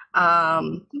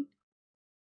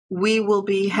 we will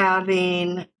be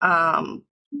having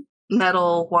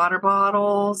metal water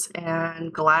bottles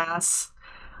and glass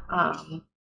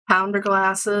pounder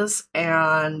glasses,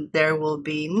 and there will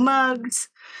be mugs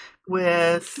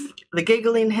with the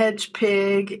giggling hedge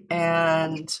pig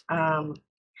and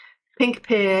pink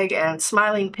pig and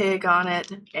smiling pig on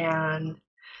it, and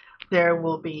there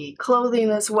will be clothing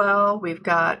as well. We've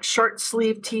got short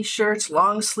sleeve t-shirts,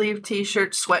 long sleeve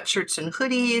t-shirts, sweatshirts and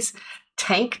hoodies,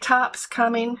 tank tops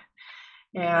coming,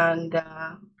 and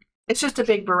it's just a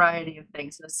big variety of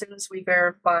things. And as soon as we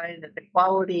verify that the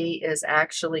quality is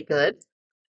actually good,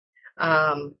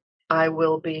 we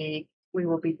will be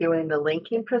doing the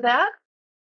linking for that.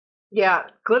 Yeah,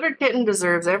 Glitter Kitten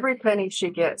deserves every penny she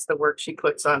gets, the work she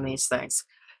puts on these things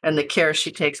and the care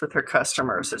she takes with her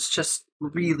customers. It's just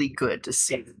really good to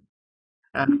see.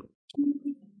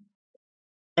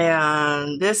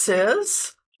 And this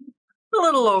is a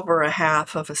little over a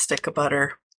half of a stick of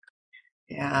butter.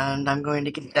 And I'm going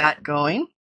to get that going.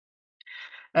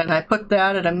 And I put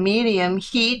that at a medium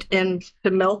heat to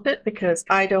melt it because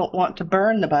I don't want to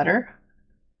burn the butter.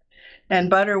 And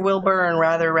butter will burn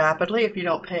rather rapidly if you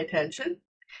don't pay attention.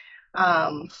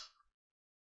 Well,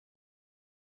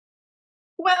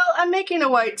 I'm making a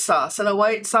white sauce, and a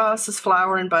white sauce is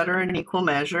flour and butter in equal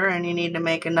measure, and you need to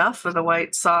make enough for the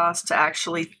white sauce to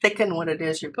actually thicken what it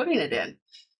is you're putting it in.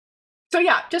 So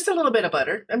yeah, just a little bit of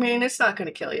butter. I mean, it's not going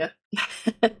to kill you.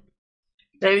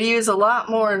 They use a lot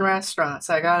more in restaurants,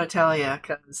 I gotta tell you,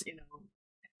 because, you know,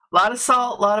 a lot of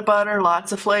salt, a lot of butter,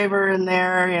 lots of flavor in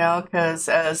there, you know, because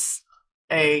as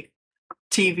a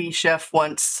TV chef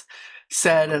once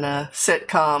said in a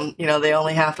sitcom, you know, they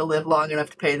only have to live long enough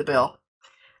to pay the bill.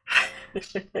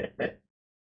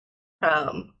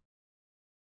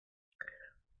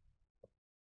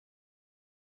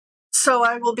 So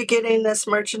I will be getting this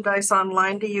merchandise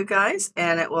online to you guys,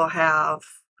 and it will have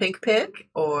Pink Pig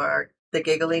or the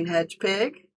Giggling Hedge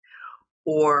Pig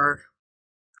or,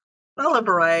 well, a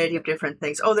variety of different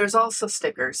things. Oh, there's also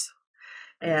stickers,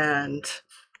 and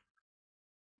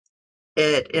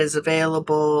it is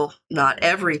available, not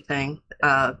everything.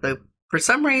 For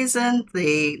some reason,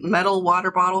 the metal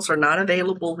water bottles are not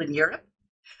available in Europe,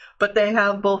 but they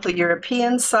have both a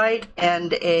European site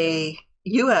and a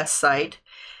US site.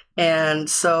 And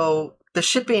so the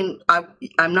shipping,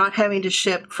 I'm not having to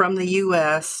ship from the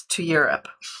US to Europe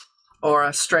or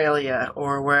Australia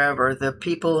or wherever. The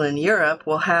people in Europe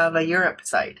will have a Europe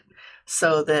site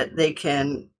so that they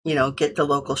can, you know, get the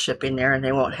local shipping there, and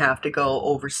they won't have to go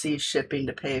overseas shipping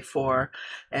to pay for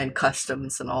and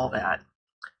customs and all that.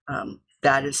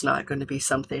 That is not going to be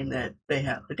something that they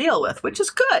have to deal with, which is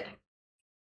good.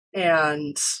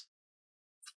 And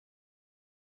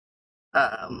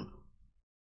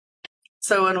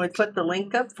so when we put the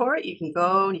link up for it, you can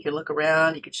go, you can look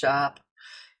around, you can shop,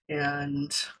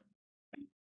 and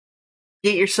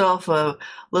get yourself a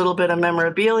little bit of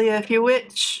memorabilia if you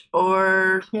wish,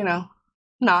 or, you know,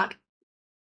 not.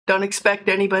 Don't expect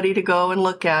anybody to go and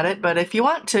look at it, but if you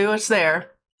want to, it's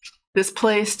there. This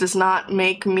place does not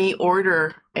make me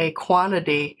order a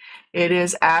quantity. It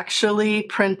is actually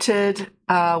printed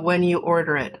when you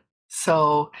order it.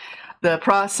 So the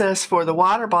process for the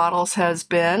water bottles has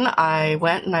been, I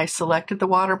went and I selected the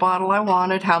water bottle I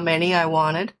wanted, how many I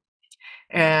wanted,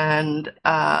 and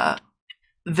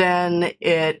then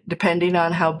it, depending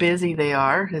on how busy they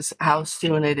are, is how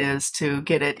soon it is to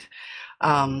get it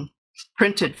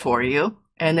printed for you.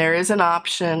 And there is an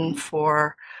option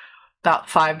for about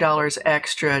 $5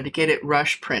 extra to get it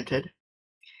rush printed.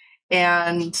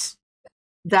 And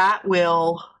that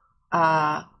will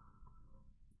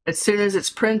as soon as it's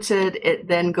printed, it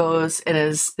then goes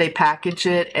and they package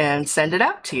it and send it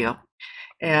out to you.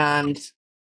 And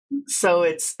so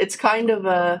it's kind of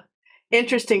a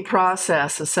interesting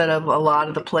process instead of a lot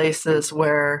of the places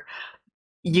where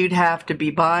you'd have to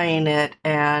be buying it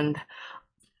and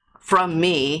from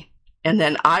me, and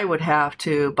then I would have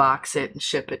to box it and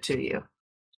ship it to you.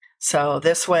 So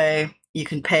this way you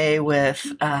can pay with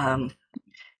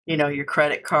your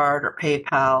credit card or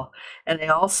PayPal. And they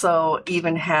also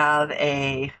even have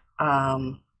a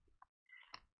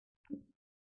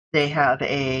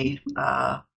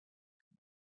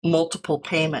multiple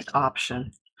payment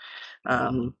option.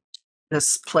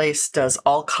 This place does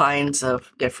all kinds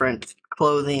of different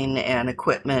clothing and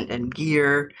equipment and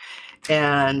gear.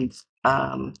 And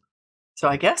so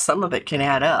I guess some of it can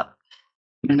add up.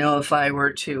 I know if I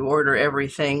were to order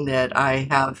everything that I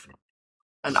have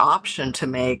an option to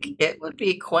make, it would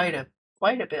be quite a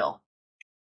bill.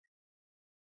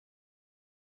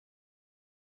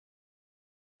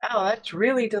 Oh, that's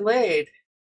really delayed.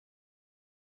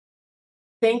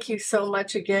 Thank you so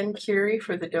much again, Curie,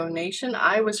 for the donation.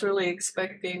 I was really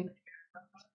expecting.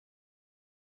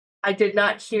 I did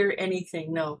not hear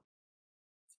anything, no.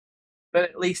 But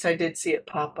at least I did see it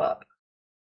pop up.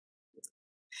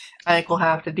 I think we'll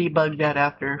have to debug that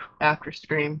after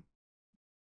stream.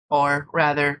 Or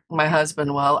rather, my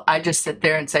husband will. I just sit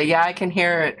there and say, yeah, I can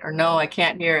hear it, or no, I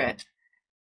can't hear it.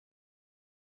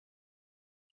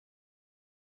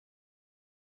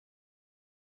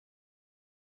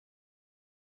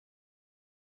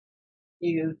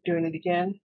 You doing it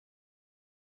again?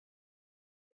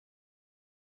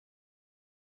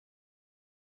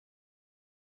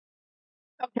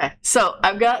 Okay, so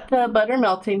I've got the butter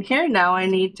melting here. Now I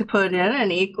need to put in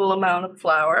an equal amount of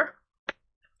flour.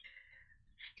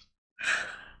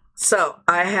 So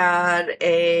I had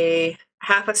a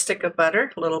half a stick of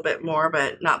butter, a little bit more,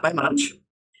 but not by much.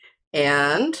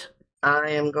 And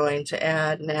I am going to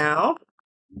add now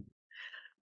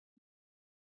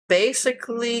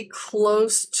basically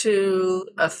close to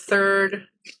a third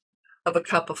of a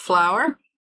cup of flour.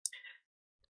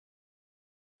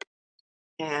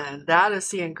 And that is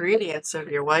the ingredients of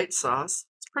your white sauce.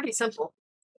 It's pretty simple.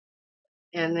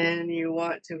 And then you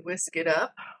want to whisk it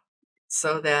up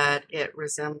so that it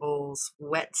resembles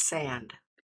wet sand.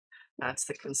 That's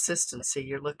the consistency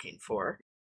you're looking for.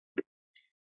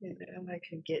 And then I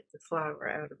can get the flour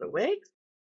out of the way.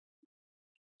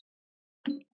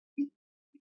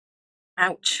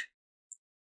 Ouch.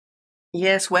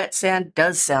 Yes, wet sand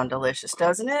does sound delicious,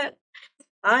 doesn't it?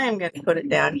 I am going to put it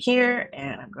down here,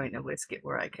 and I'm going to whisk it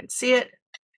where I can see it.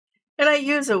 And I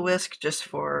use a whisk just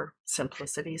for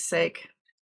simplicity's sake.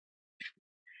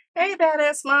 Hey,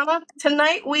 Badass Mama.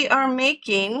 Tonight we are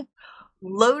making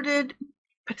loaded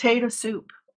potato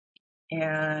soup.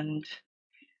 And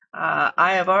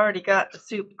I have already got the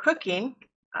soup cooking.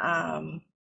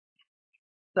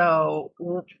 So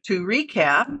to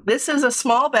recap, this is a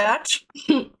small batch.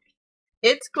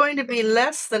 It's going to be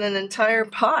less than an entire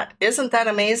pot. Isn't that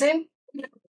amazing?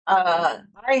 I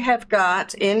have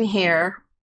got in here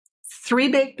 3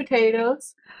 baked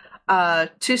potatoes,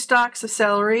 2 stalks of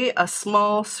celery, a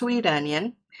small sweet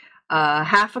onion,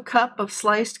 half a cup of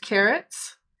sliced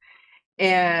carrots,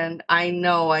 and I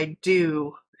know I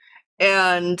do.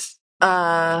 And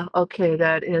okay,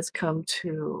 that has come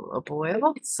to a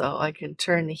boil, so I can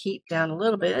turn the heat down a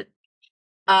little bit.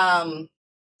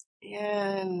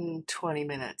 In 20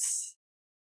 minutes.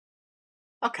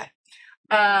 Okay.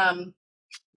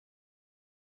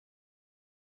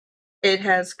 It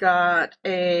has got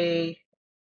a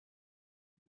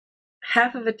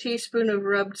half of a teaspoon of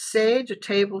rubbed sage, a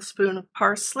tablespoon of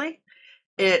parsley.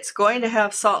 It's going to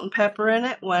have salt and pepper in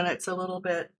it when it's a little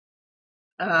bit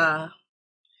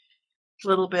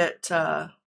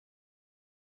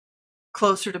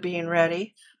closer to being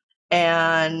ready.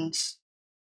 And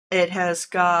it has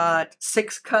got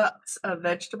 6 cups of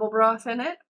vegetable broth in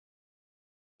it.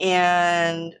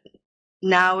 And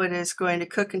now it is going to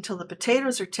cook until the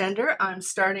potatoes are tender. I'm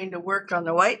starting to work on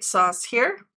the white sauce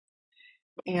here.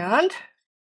 And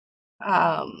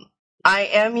I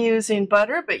am using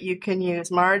butter, but you can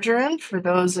use margarine for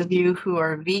those of you who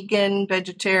are vegan,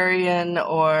 vegetarian,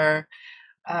 or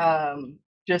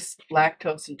just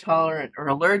lactose intolerant or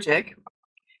allergic.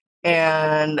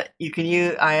 And you can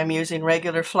use, I am using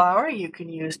regular flour. You can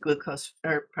use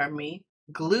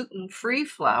gluten-free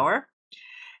flour.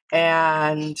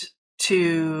 And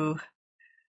to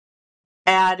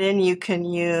add in, you can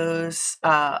use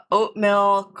oat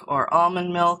milk or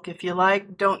almond milk if you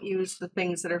like. Don't use the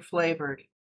things that are flavored.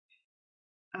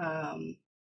 I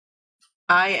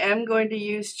am going to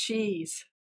use cheese.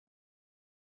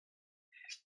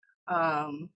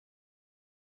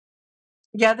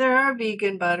 Yeah, there are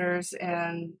vegan butters,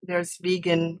 and there's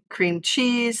vegan cream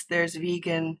cheese, there's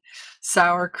vegan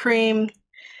sour cream,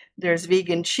 there's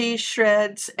vegan cheese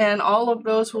shreds, and all of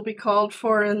those will be called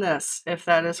for in this, if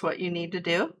that is what you need to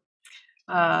do.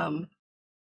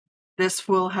 This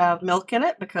will have milk in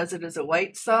it because it is a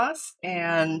white sauce,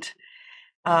 and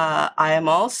I am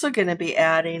also going to be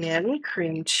adding in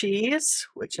cream cheese,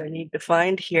 which I need to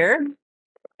find here,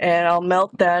 and I'll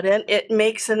melt that in. It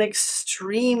makes an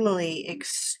extremely,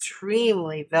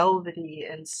 extremely velvety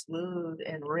and smooth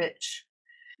and rich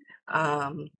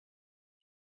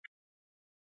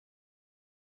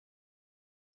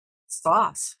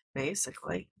sauce,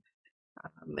 basically.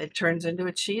 It turns into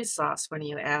a cheese sauce when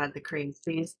you add the cream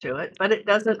cheese to it, but it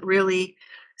doesn't really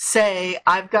say,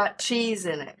 I've got cheese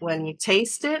in it. When you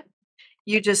taste it,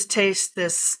 you just taste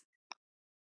this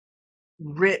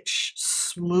rich,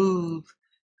 smooth,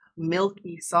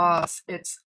 milky sauce.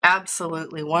 It's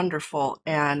absolutely wonderful,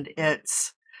 and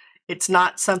it's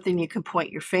not something you can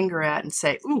point your finger at and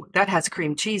say, ooh, that has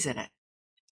cream cheese in it,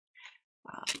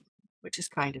 which is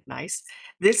kind of nice.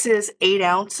 This is 8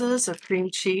 ounces of cream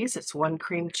cheese. It's 1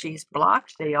 cream cheese block.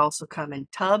 They also come in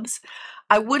tubs.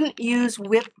 I wouldn't use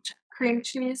whipped cream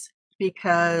cheese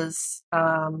because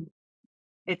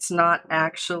it's not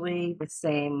actually the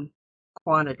same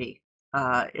quantity.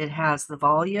 It has the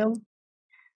volume,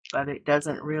 but it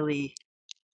doesn't really,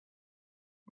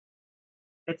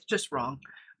 it's just wrong.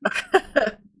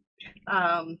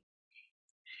 Have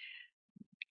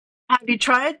you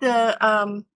tried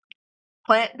the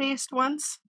plant-based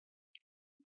ones?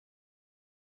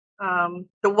 The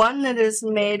one that is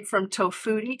made from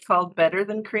tofuti called Better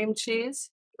Than Cream Cheese,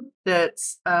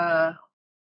 that's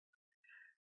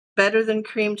better than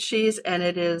cream cheese, and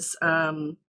it is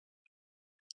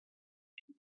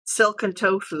silken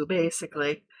tofu,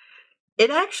 basically. It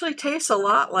actually tastes a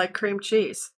lot like cream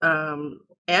cheese.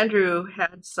 Andrew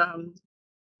had some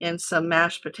in some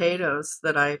mashed potatoes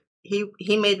that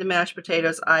he made the mashed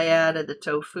potatoes. I added the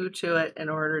tofu to it in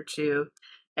order to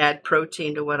add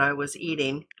protein to what I was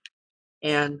eating.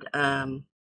 And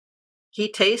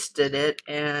he tasted it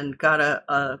and got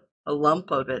a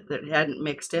lump of it that hadn't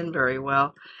mixed in very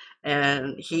well.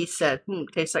 And he said,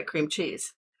 tastes like cream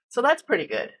cheese. So that's pretty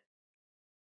good.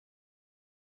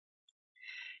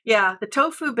 Yeah, the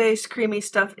tofu-based creamy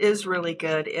stuff is really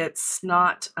good. It's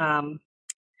not,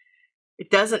 it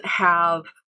doesn't have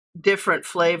different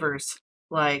flavors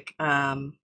like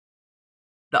the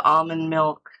almond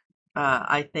milk.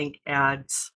 I think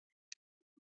adds.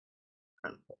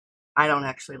 I don't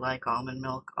actually like almond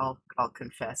milk. I'll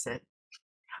confess it.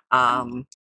 Um,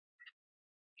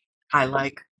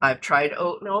 I've tried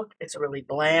oat milk. It's really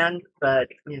bland, but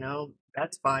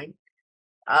that's fine.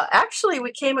 Actually,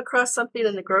 we came across something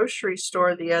in the grocery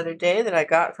store the other day that I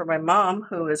got for my mom,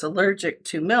 who is allergic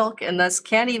to milk and thus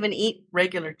can't even eat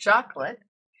regular chocolate.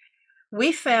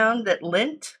 We found that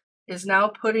Lindt is now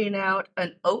putting out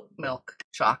an oat milk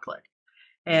chocolate.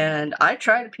 And I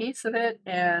tried a piece of it,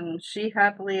 and she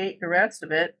happily ate the rest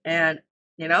of it. And,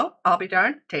 I'll be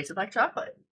darned, tasted like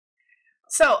chocolate.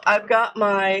 So I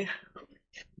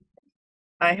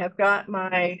have got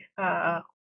my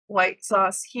white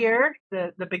sauce here,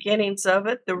 the beginnings of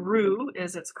it. The roux,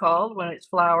 as it's called, when it's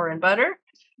flour and butter.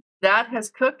 That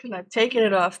has cooked, and I've taken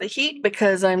it off the heat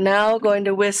because I'm now going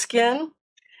to whisk in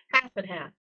half and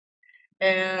half.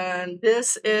 And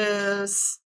this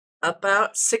is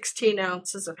about 16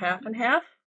 ounces of half and half.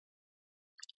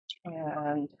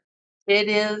 And it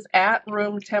is at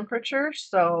room temperature,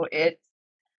 so it's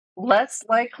less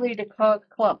likely to cause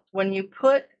clumps. When you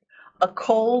put a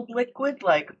cold liquid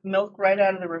like milk right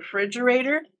out of the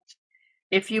refrigerator,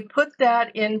 if you put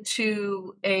that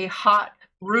into a hot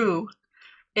roux,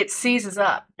 it seizes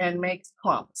up and makes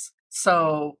clumps.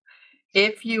 So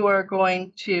if you have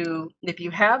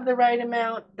the right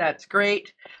amount, that's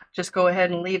great. Just go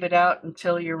ahead and leave it out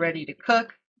until you're ready to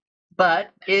cook.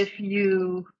 But if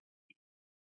you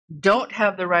don't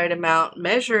have the right amount,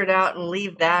 measure it out and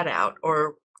leave that out,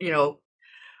 or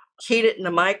heat it in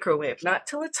the microwave, not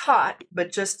till it's hot,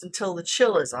 but just until the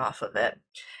chill is off of it.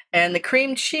 And the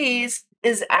cream cheese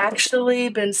is actually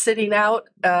been sitting out,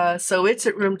 so it's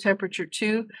at room temperature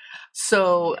too.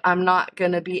 So I'm not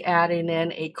going to be adding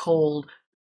in cold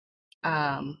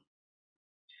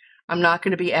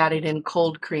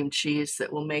cream cheese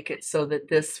that will make it so that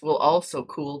this will also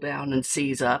cool down and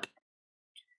seize up.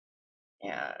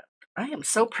 Yeah, I am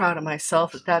so proud of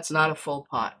myself that that's not a full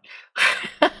pot.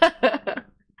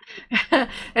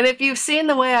 And if you've seen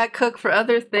the way I cook for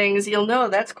other things, you'll know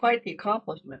that's quite the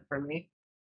accomplishment for me.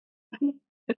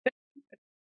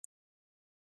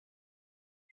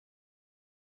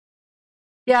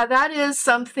 Yeah, that is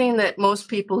something that most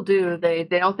people do. They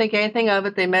don't think anything of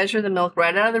it. They measure the milk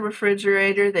right out of the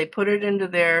refrigerator. They put it into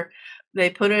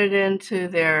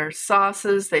their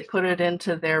sauces, they put it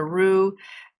into their roux,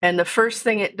 and the first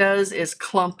thing it does is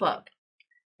clump up.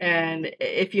 And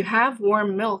if you have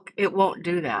warm milk, it won't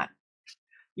do that.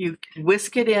 You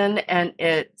whisk it in and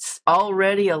it's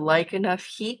already a like enough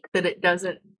heat that it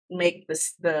doesn't make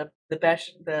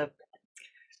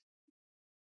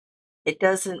it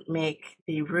doesn't make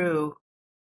the roux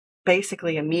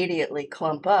basically immediately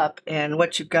clump up, and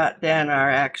what you've got then are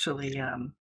actually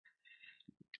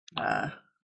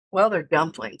well, they're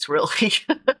dumplings really.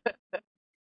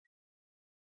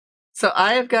 So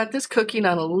I have got this cooking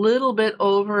on a little bit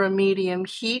over a medium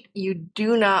heat. You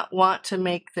do not want to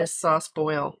make this sauce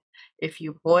boil. If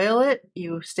you boil it,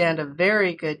 you stand a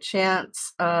very good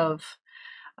chance of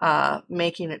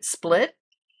making it split.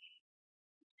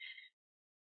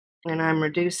 And I'm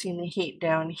reducing the heat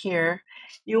down here.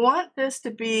 You want this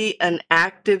to be an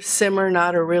active simmer,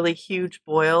 not a really huge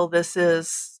boil. This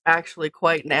is actually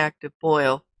quite an active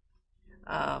boil.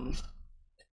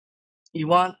 You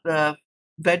want the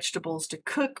vegetables to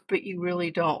cook, but you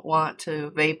really don't want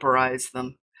to vaporize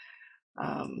them.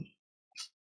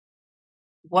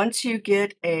 Once you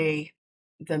get the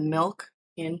milk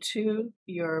into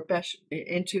your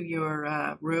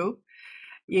roux,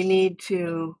 you need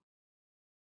to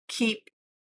keep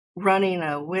running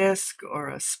a whisk or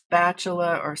a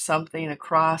spatula or something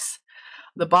across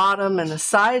the bottom and the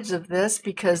sides of this,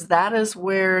 because that is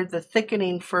where the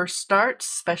thickening first starts,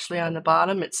 especially on the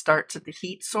bottom. It starts at the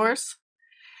heat source,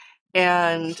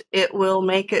 and it will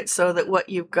make it so that what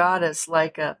you've got is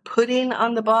like a pudding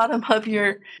on the bottom of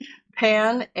your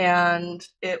pan, and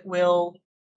it will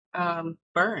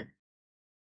burn.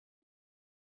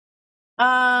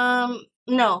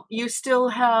 No, you still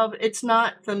have, it's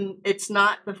not the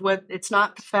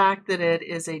fact that it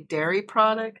is a dairy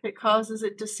product that causes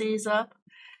it to seize up.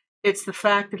 It's the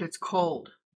fact that it's cold.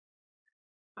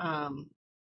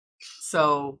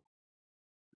 So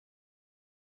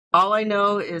all I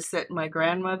know is that my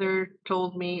grandmother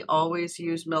told me always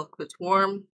use milk that's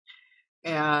warm,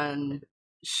 and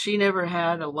she never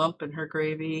had a lump in her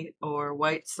gravy or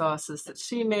white sauces that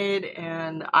she made,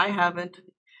 and I haven't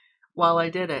while I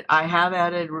did it. I have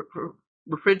added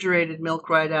refrigerated milk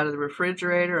right out of the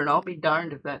refrigerator, and I'll be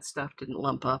darned if that stuff didn't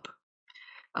lump up.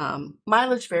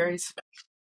 Mileage varies.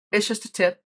 It's just a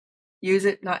tip. Use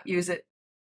it, not use it,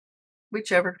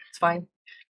 whichever. It's fine.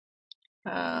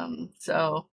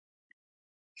 So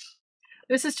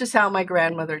this is just how my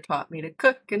grandmother taught me to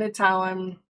cook, and it's how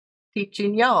I'm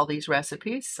teaching y'all these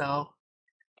recipes. So,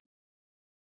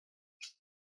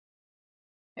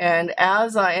 and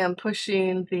as I am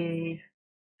pushing the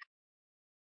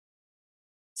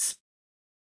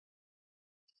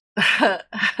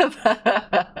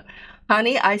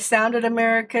honey, I sounded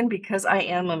American because I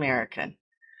am American.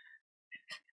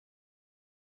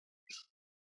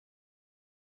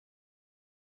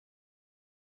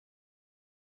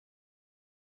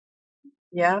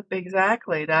 Yep,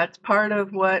 exactly. That's part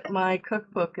of what my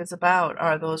cookbook is about,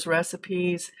 are those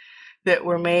recipes that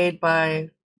were made by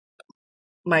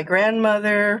my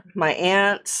grandmother, my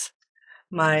aunts,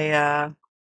 my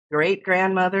great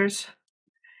grandmothers,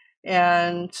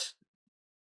 and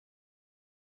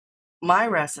my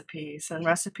recipes and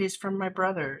recipes from my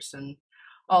brothers and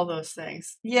all those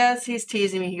things. Yes, he's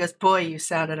teasing me. He goes, "Boy, you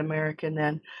sounded American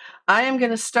then." I am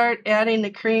going to start adding the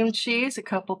cream cheese, a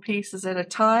couple pieces at a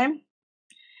time,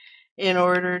 in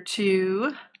order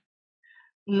to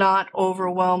not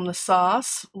overwhelm the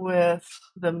sauce with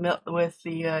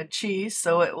the cheese,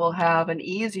 so it will have an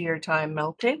easier time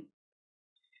melting.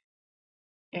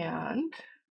 And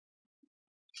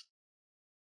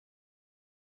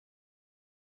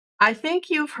I think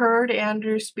you've heard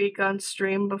Andrew speak on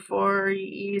stream before.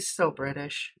 He's so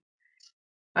British.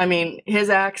 I mean, his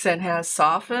accent has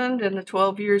softened in the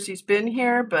 12 years he's been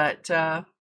here, but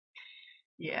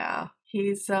yeah,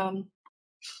 he's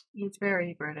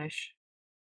very British.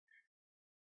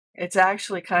 It's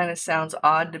actually kind of sounds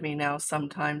odd to me now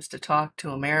sometimes to talk to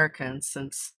Americans,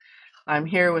 since I'm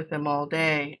here with him all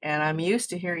day, and I'm used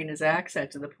to hearing his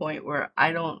accent to the point where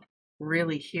I don't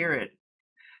really hear it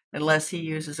unless he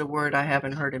uses a word I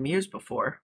haven't heard him use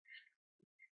before.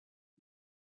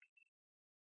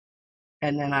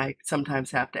 And then I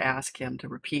sometimes have to ask him to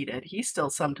repeat it. He still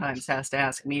sometimes has to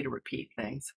ask me to repeat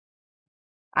things.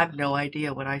 I have no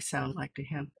idea what I sound like to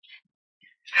him.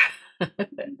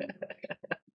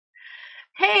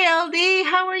 Hey, LD,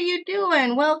 how are you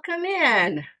doing? Welcome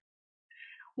in.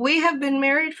 We have been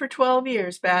married for 12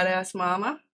 years, Badass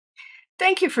Mama.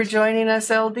 Thank you for joining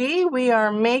us, LD. We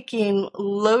are making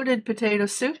loaded potato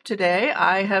soup today.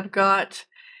 I have got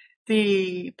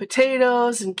the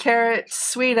potatoes and carrots,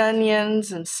 sweet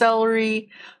onions and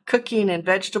celery cooking in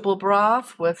vegetable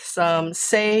broth with some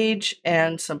sage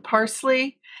and some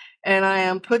parsley. And I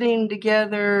am putting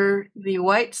together the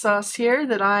white sauce here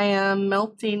that I am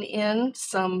melting in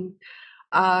some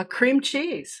cream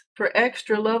cheese for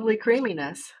extra lovely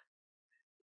creaminess.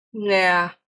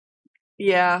 Yeah.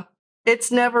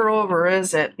 It's never over,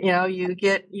 is it? You know, you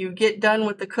get done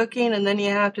with the cooking and then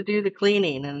you have to do the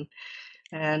cleaning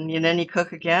and then you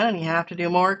cook again and you have to do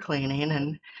more cleaning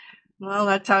and well,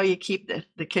 that's how you keep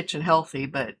the kitchen healthy,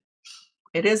 but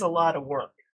it is a lot of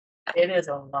work. It is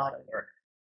a lot of work.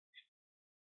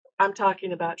 I'm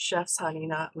talking about chefs, honey,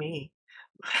 not me.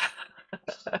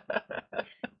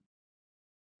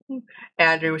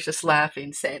 Andrew was just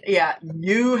laughing, saying, "Yeah,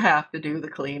 you have to do the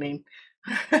cleaning."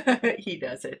 He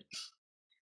does it.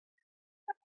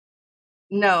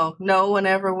 No one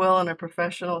ever will in a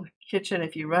professional kitchen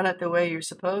if you run it the way you're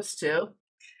supposed to.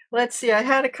 Let's see, I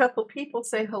had a couple people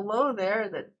say hello there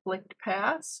that flicked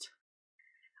past.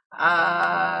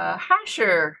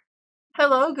 Hasher.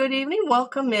 Hello, good evening,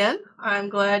 welcome in. I'm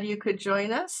glad you could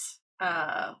join us.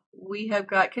 We have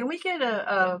got, can we get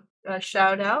a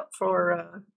shout out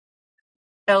for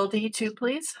LD too,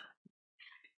 please?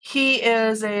 He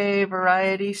is a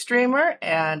variety streamer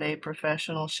and a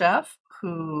professional chef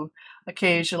who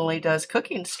occasionally does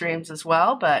cooking streams as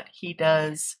well, but he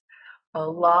does a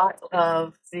lot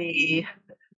of the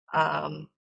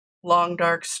long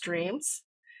dark streams.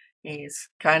 He's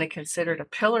kind of considered a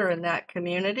pillar in that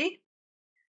community.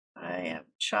 I am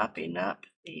chopping up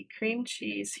the cream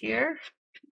cheese here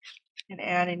and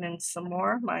adding in some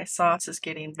more. My sauce is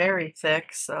getting very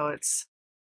thick, so it's...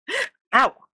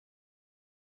 Ow!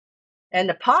 And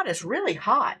the pot is really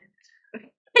hot.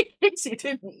 In case you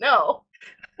didn't know.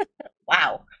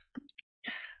 Wow.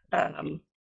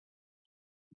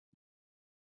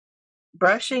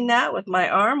 Brushing that with my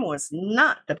arm was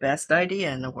not the best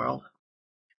idea in the world.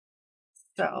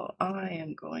 So I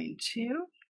am going to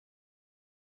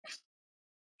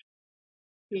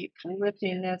keep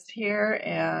whipping this here,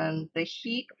 and the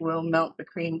heat will melt the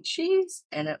cream cheese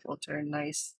and it will turn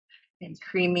nice and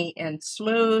creamy and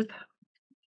smooth.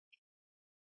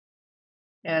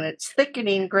 And it's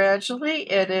thickening gradually.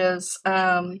 It is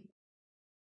about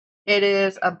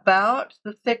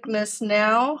the thickness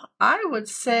now, I would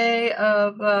say,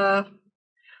 of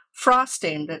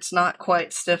frosting that's not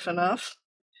quite stiff enough.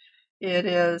 It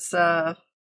is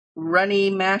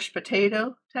runny mashed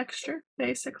potato texture,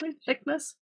 basically,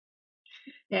 thickness.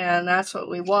 And that's what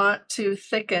we want to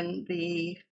thicken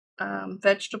the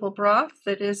vegetable broth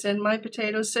that is in my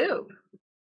potato soup.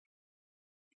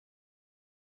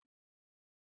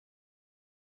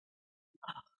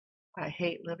 I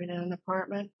hate living in an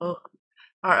apartment. Oh,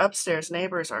 our upstairs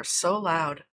neighbors are so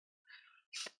loud.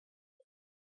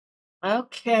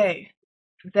 Okay,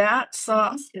 that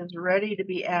sauce is ready to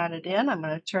be added in. I'm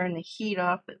going to turn the heat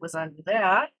off that was under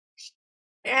that.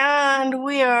 And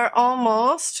we are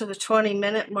almost to the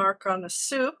 20-minute mark on the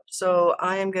soup, so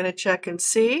I am going to check and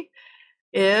see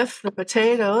if the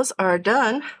potatoes are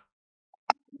done.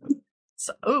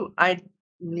 So, oh, I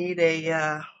need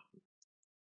a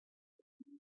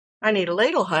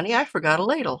ladle, honey. I forgot a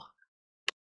ladle.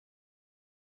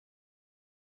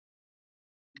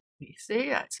 You see,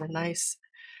 that's a nice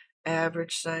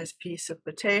average sized piece of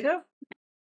potato.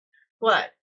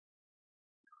 What?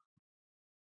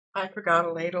 I forgot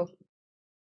a ladle.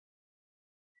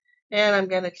 And I'm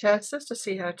going to test this to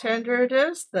see how tender it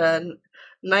is. The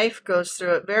knife goes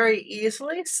through it very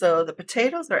easily, so the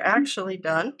potatoes are actually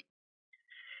done.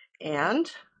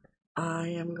 And I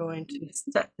am going to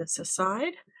set this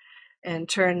aside and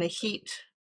turn the heat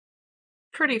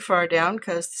pretty far down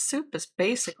because the soup is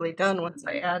basically done once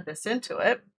I add this into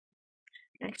it.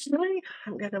 Actually,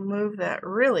 I'm going to move that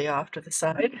really off to the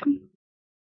side.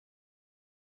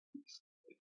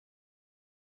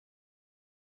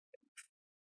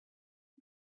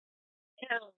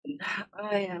 And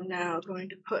I am now going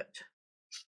to put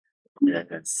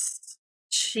this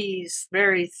cheese,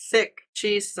 very thick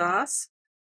cheese sauce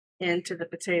into the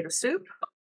potato soup.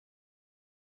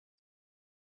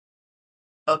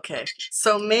 Okay,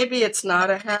 so maybe it's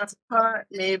not a half pot,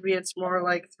 maybe it's more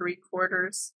like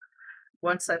 3/4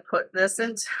 once I put this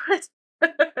into it.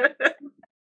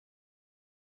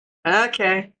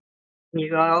 Okay,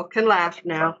 you all can laugh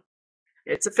now.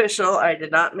 It's official, I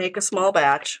did not make a small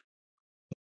batch.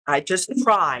 I just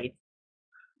tried.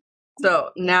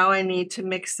 So now I need to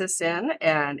mix this in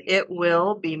and it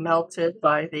will be melted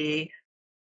by the...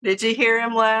 Did you hear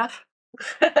him laugh?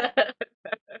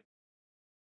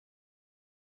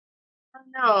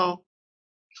 No.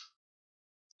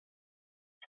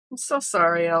 I'm so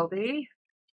sorry, LD.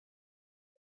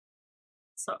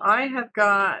 So I have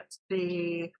got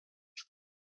the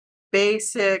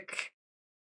basic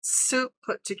soup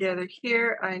put together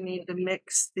here. I need to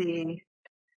mix the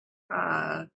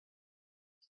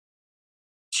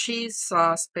cheese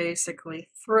sauce basically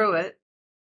through it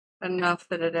enough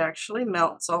that it actually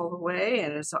melts all the way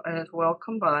and is well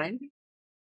combined.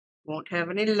 Won't have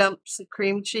any lumps of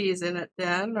cream cheese in it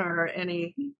then, or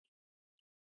any,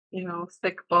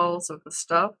 thick balls of the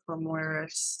stuff from where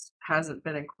it hasn't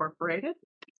been incorporated.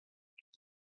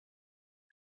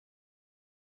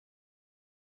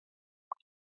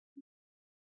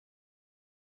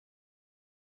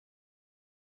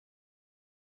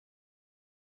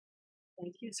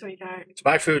 Thank you, sweetheart. It's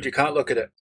my food. You can't look at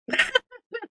it.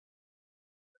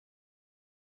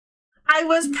 I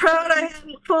was proud I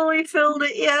hadn't fully filled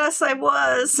it. Yes, I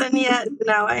was, and yet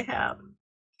now I have.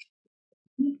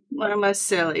 I'm a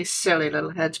silly, silly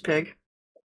little hedge pig.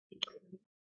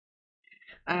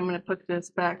 I'm going to put this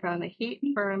back on the heat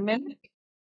for a minute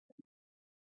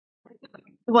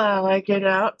while I get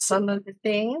out some of the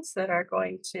things that are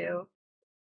going to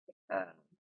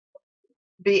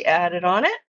be added on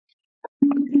it.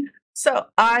 So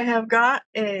I have got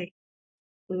a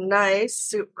nice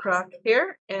soup crock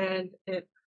here, and it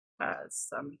has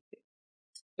some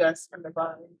dust on the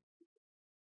bottom.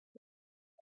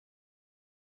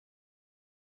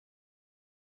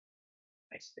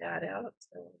 Wipe that out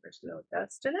so there's no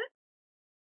dust in it.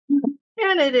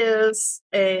 And it is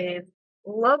a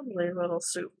lovely little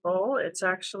soup bowl. It's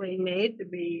actually made to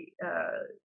be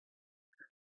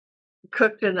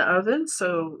cooked in the oven,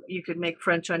 so you could make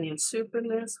French onion soup in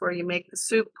this, where you make the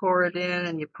soup, pour it in,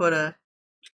 and you put a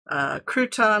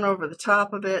crouton over the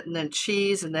top of it, and then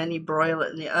cheese, and then you broil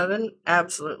it in the oven.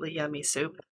 Absolutely yummy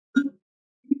soup.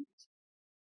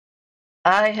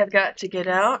 I have got to get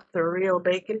out the real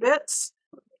bacon bits,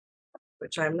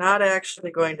 which I'm not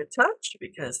actually going to touch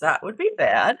because that would be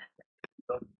bad.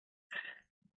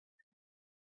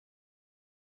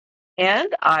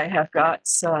 And I have got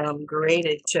some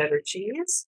grated cheddar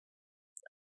cheese.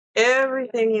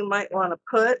 Everything you might want to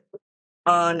put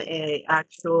on an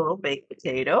actual baked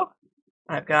potato.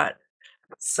 I've got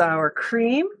sour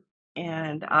cream,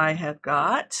 and I have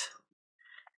got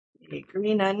a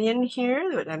green onion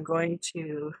here that I'm going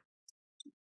to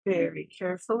very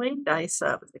carefully dice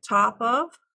up the top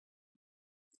of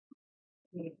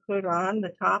and put on the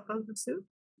top of the soup.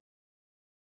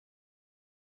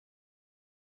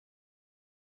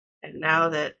 And now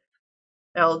that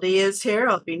LD is here,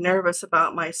 I'll be nervous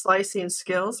about my slicing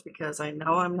skills because I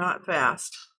know I'm not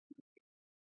fast.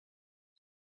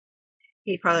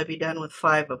 He'd probably be done with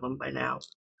 5 of them by now.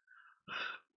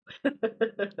 Put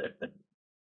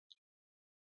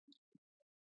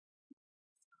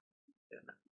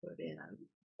in.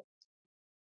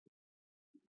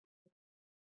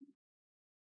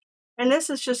 And this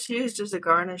is just used as a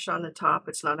garnish on the top.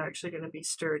 It's not actually going to be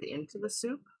stirred into the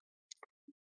soup.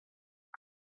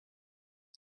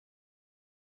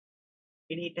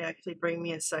 You need to actually bring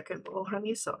me a second bowl,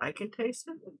 honey, so I can taste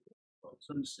it.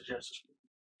 Some suggestions.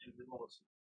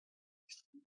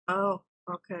 Oh,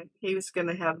 okay. He was going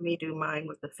to have me do mine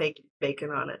with the fake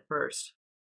bacon on it first.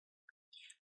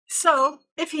 So,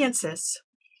 if he insists.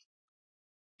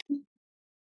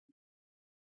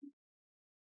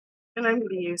 And I'm going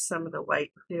to use some of the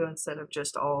white too instead of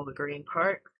just all the green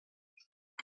part.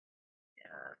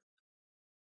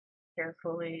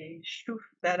 Carefully shoof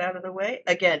that out of the way.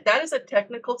 Again, that is a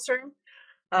technical term.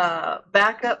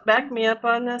 Back me up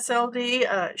on this, LD.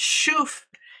 Shoof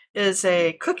is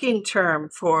a cooking term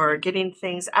for getting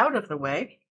things out of the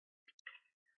way.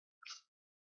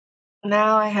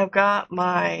 Now I have got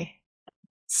my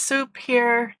soup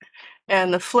here,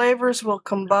 and the flavors will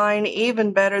combine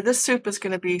even better. This soup is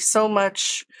going to be so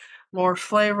much more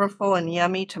flavorful and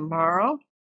yummy tomorrow.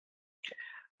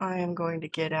 I am going to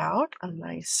get out a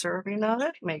nice serving of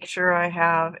it. Make sure I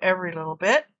have every little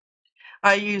bit.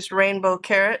 I used rainbow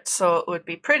carrots so it would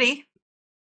be pretty.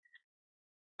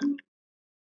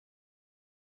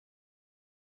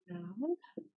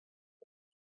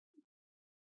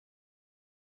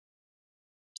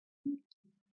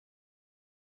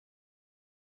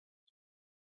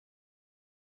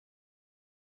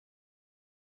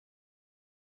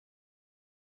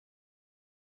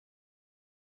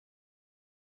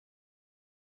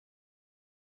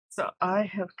 So I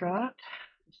have got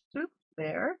soup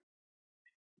there.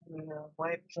 I'm going to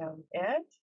wipe down the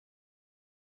edge.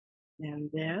 And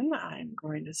then I'm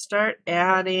going to start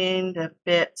adding the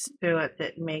bits to it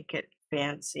that make it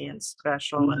fancy and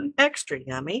special and extra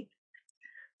yummy.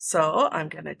 So I'm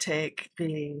going to take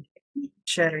the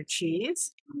cheddar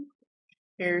cheese.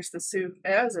 Here's the soup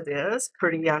as it is,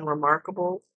 pretty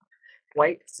unremarkable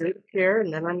white soup here.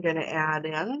 And then I'm going to add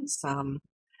in some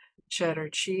cheddar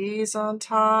cheese on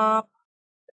top.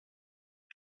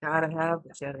 Gotta have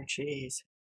the cheddar cheese.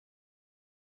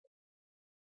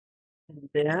 And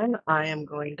then I am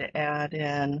going to add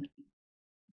in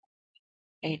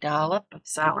a dollop of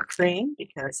sour cream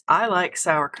because I like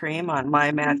sour cream on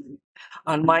my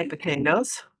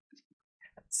potatoes.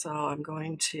 So I'm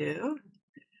going to,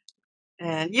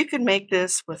 and you can make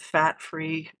this with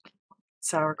fat-free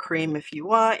sour cream if you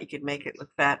want. You can make it with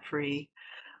fat-free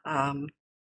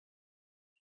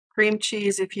cream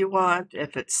cheese if you want.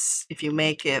 If you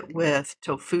make it with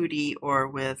tofutti or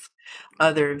with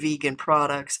other vegan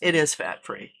products, it is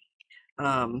fat-free.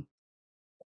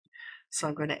 So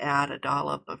I'm going to add a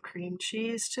dollop of cream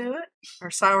cheese to it,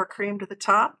 or sour cream to the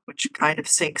top, which kind of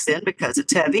sinks in because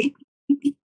it's heavy.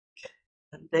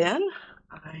 And then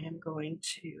I am going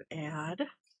to add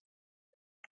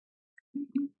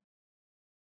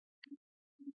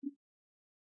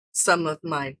some of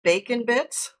my bacon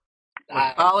bits.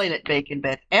 We're calling it bacon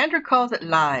bit. Andrew calls it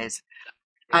lies.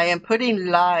 I am putting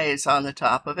lies on the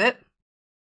top of it.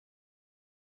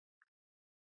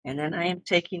 And then I am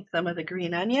taking some of the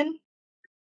green onion.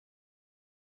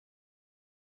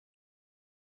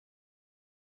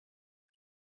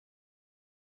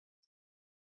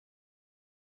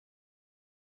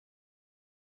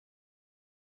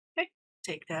 Okay,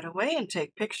 take that away and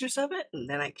take pictures of it, and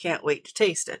then I can't wait to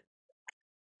taste it.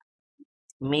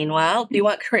 Meanwhile, do you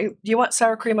want cream? Do you want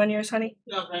sour cream on yours, honey?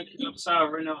 No, thank you. I'm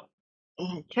sorry, no.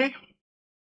 Okay.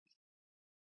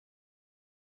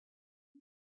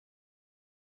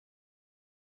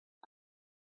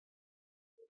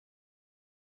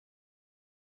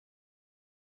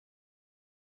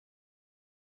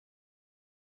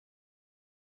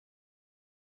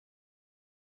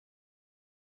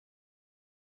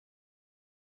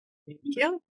 Thank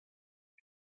you.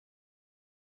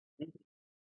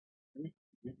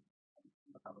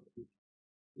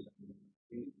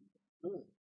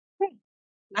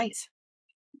 Nice.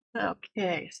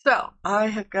 Okay, so I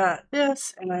have got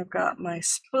this and I've got my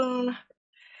spoon,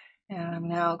 and I'm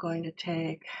now going to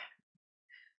take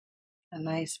a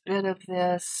nice bit of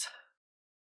this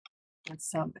and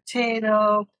some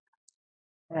potato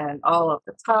and all of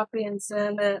the toppings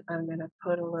in it. I'm going to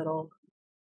put a little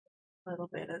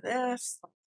bit of this.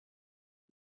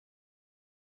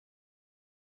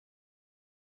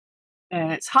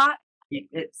 And it's hot,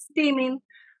 it's steaming,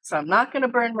 so I'm not going to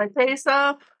burn my face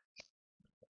off.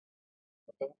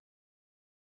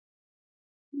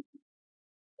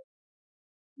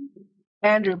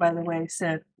 Andrew, by the way,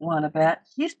 said, "Want to bet?"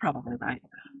 He's probably right.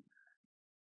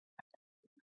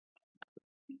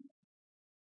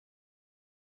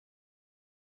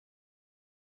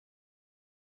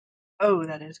 Oh,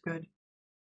 that is good.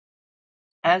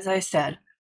 As I said,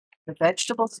 the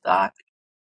vegetable stock,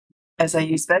 as I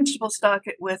use vegetable stock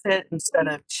with it instead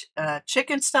of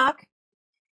chicken stock,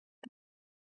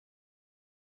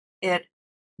 it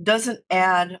doesn't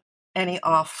add any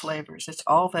off flavors. It's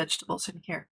all vegetables in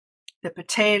here. The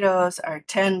potatoes are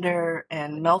tender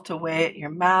and melt away at your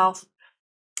mouth.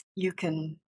 You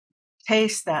can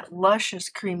taste that luscious,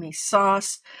 creamy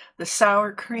sauce, the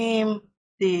sour cream,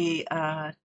 the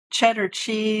cheddar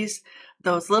cheese,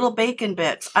 those little bacon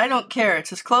bits. I don't care.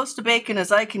 It's as close to bacon as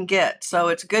I can get, so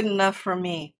it's good enough for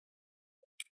me.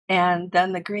 And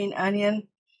then the green onion.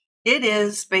 It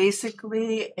is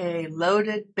basically a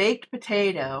loaded baked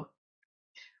potato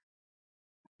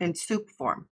in soup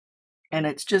form. And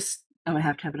it's just, I'm going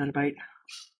to have another bite.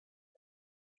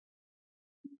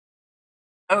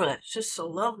 Oh, that's just so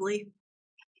lovely.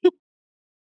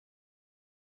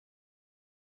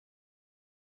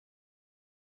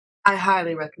 I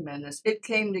highly recommend this. It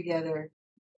came together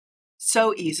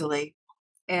so easily.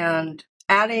 And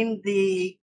adding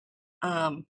the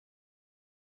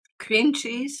cream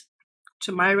cheese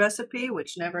to my recipe,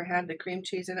 which never had the cream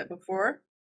cheese in it before,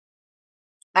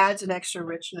 adds an extra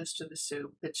richness to the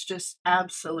soup. It's just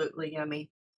absolutely yummy.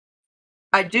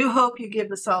 I do hope you give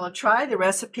this all a try. The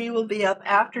recipe will be up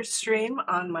after stream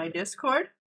on my Discord.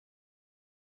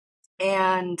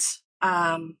 And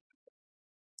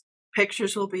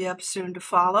pictures will be up soon to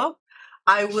follow.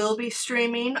 I will be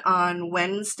streaming on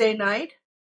Wednesday night,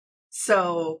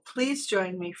 so please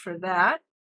join me for that.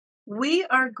 We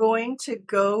are going to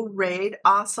go raid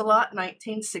Ocelot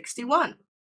 1961.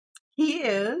 He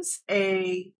is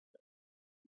a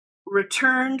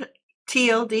returned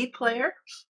TLD player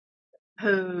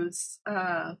who's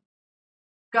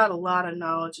got a lot of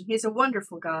knowledge, and he's a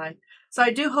wonderful guy. So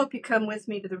I do hope you come with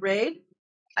me to the raid.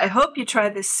 I hope you try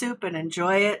this soup and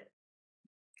enjoy it.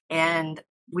 And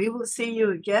we will see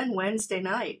you again Wednesday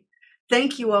night.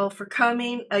 Thank you all for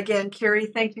coming. Again, Carrie,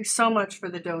 thank you so much for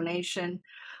the donation.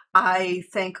 I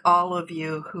thank all of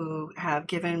you who have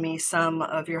given me some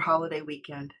of your holiday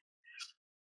weekend.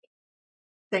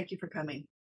 Thank you for coming.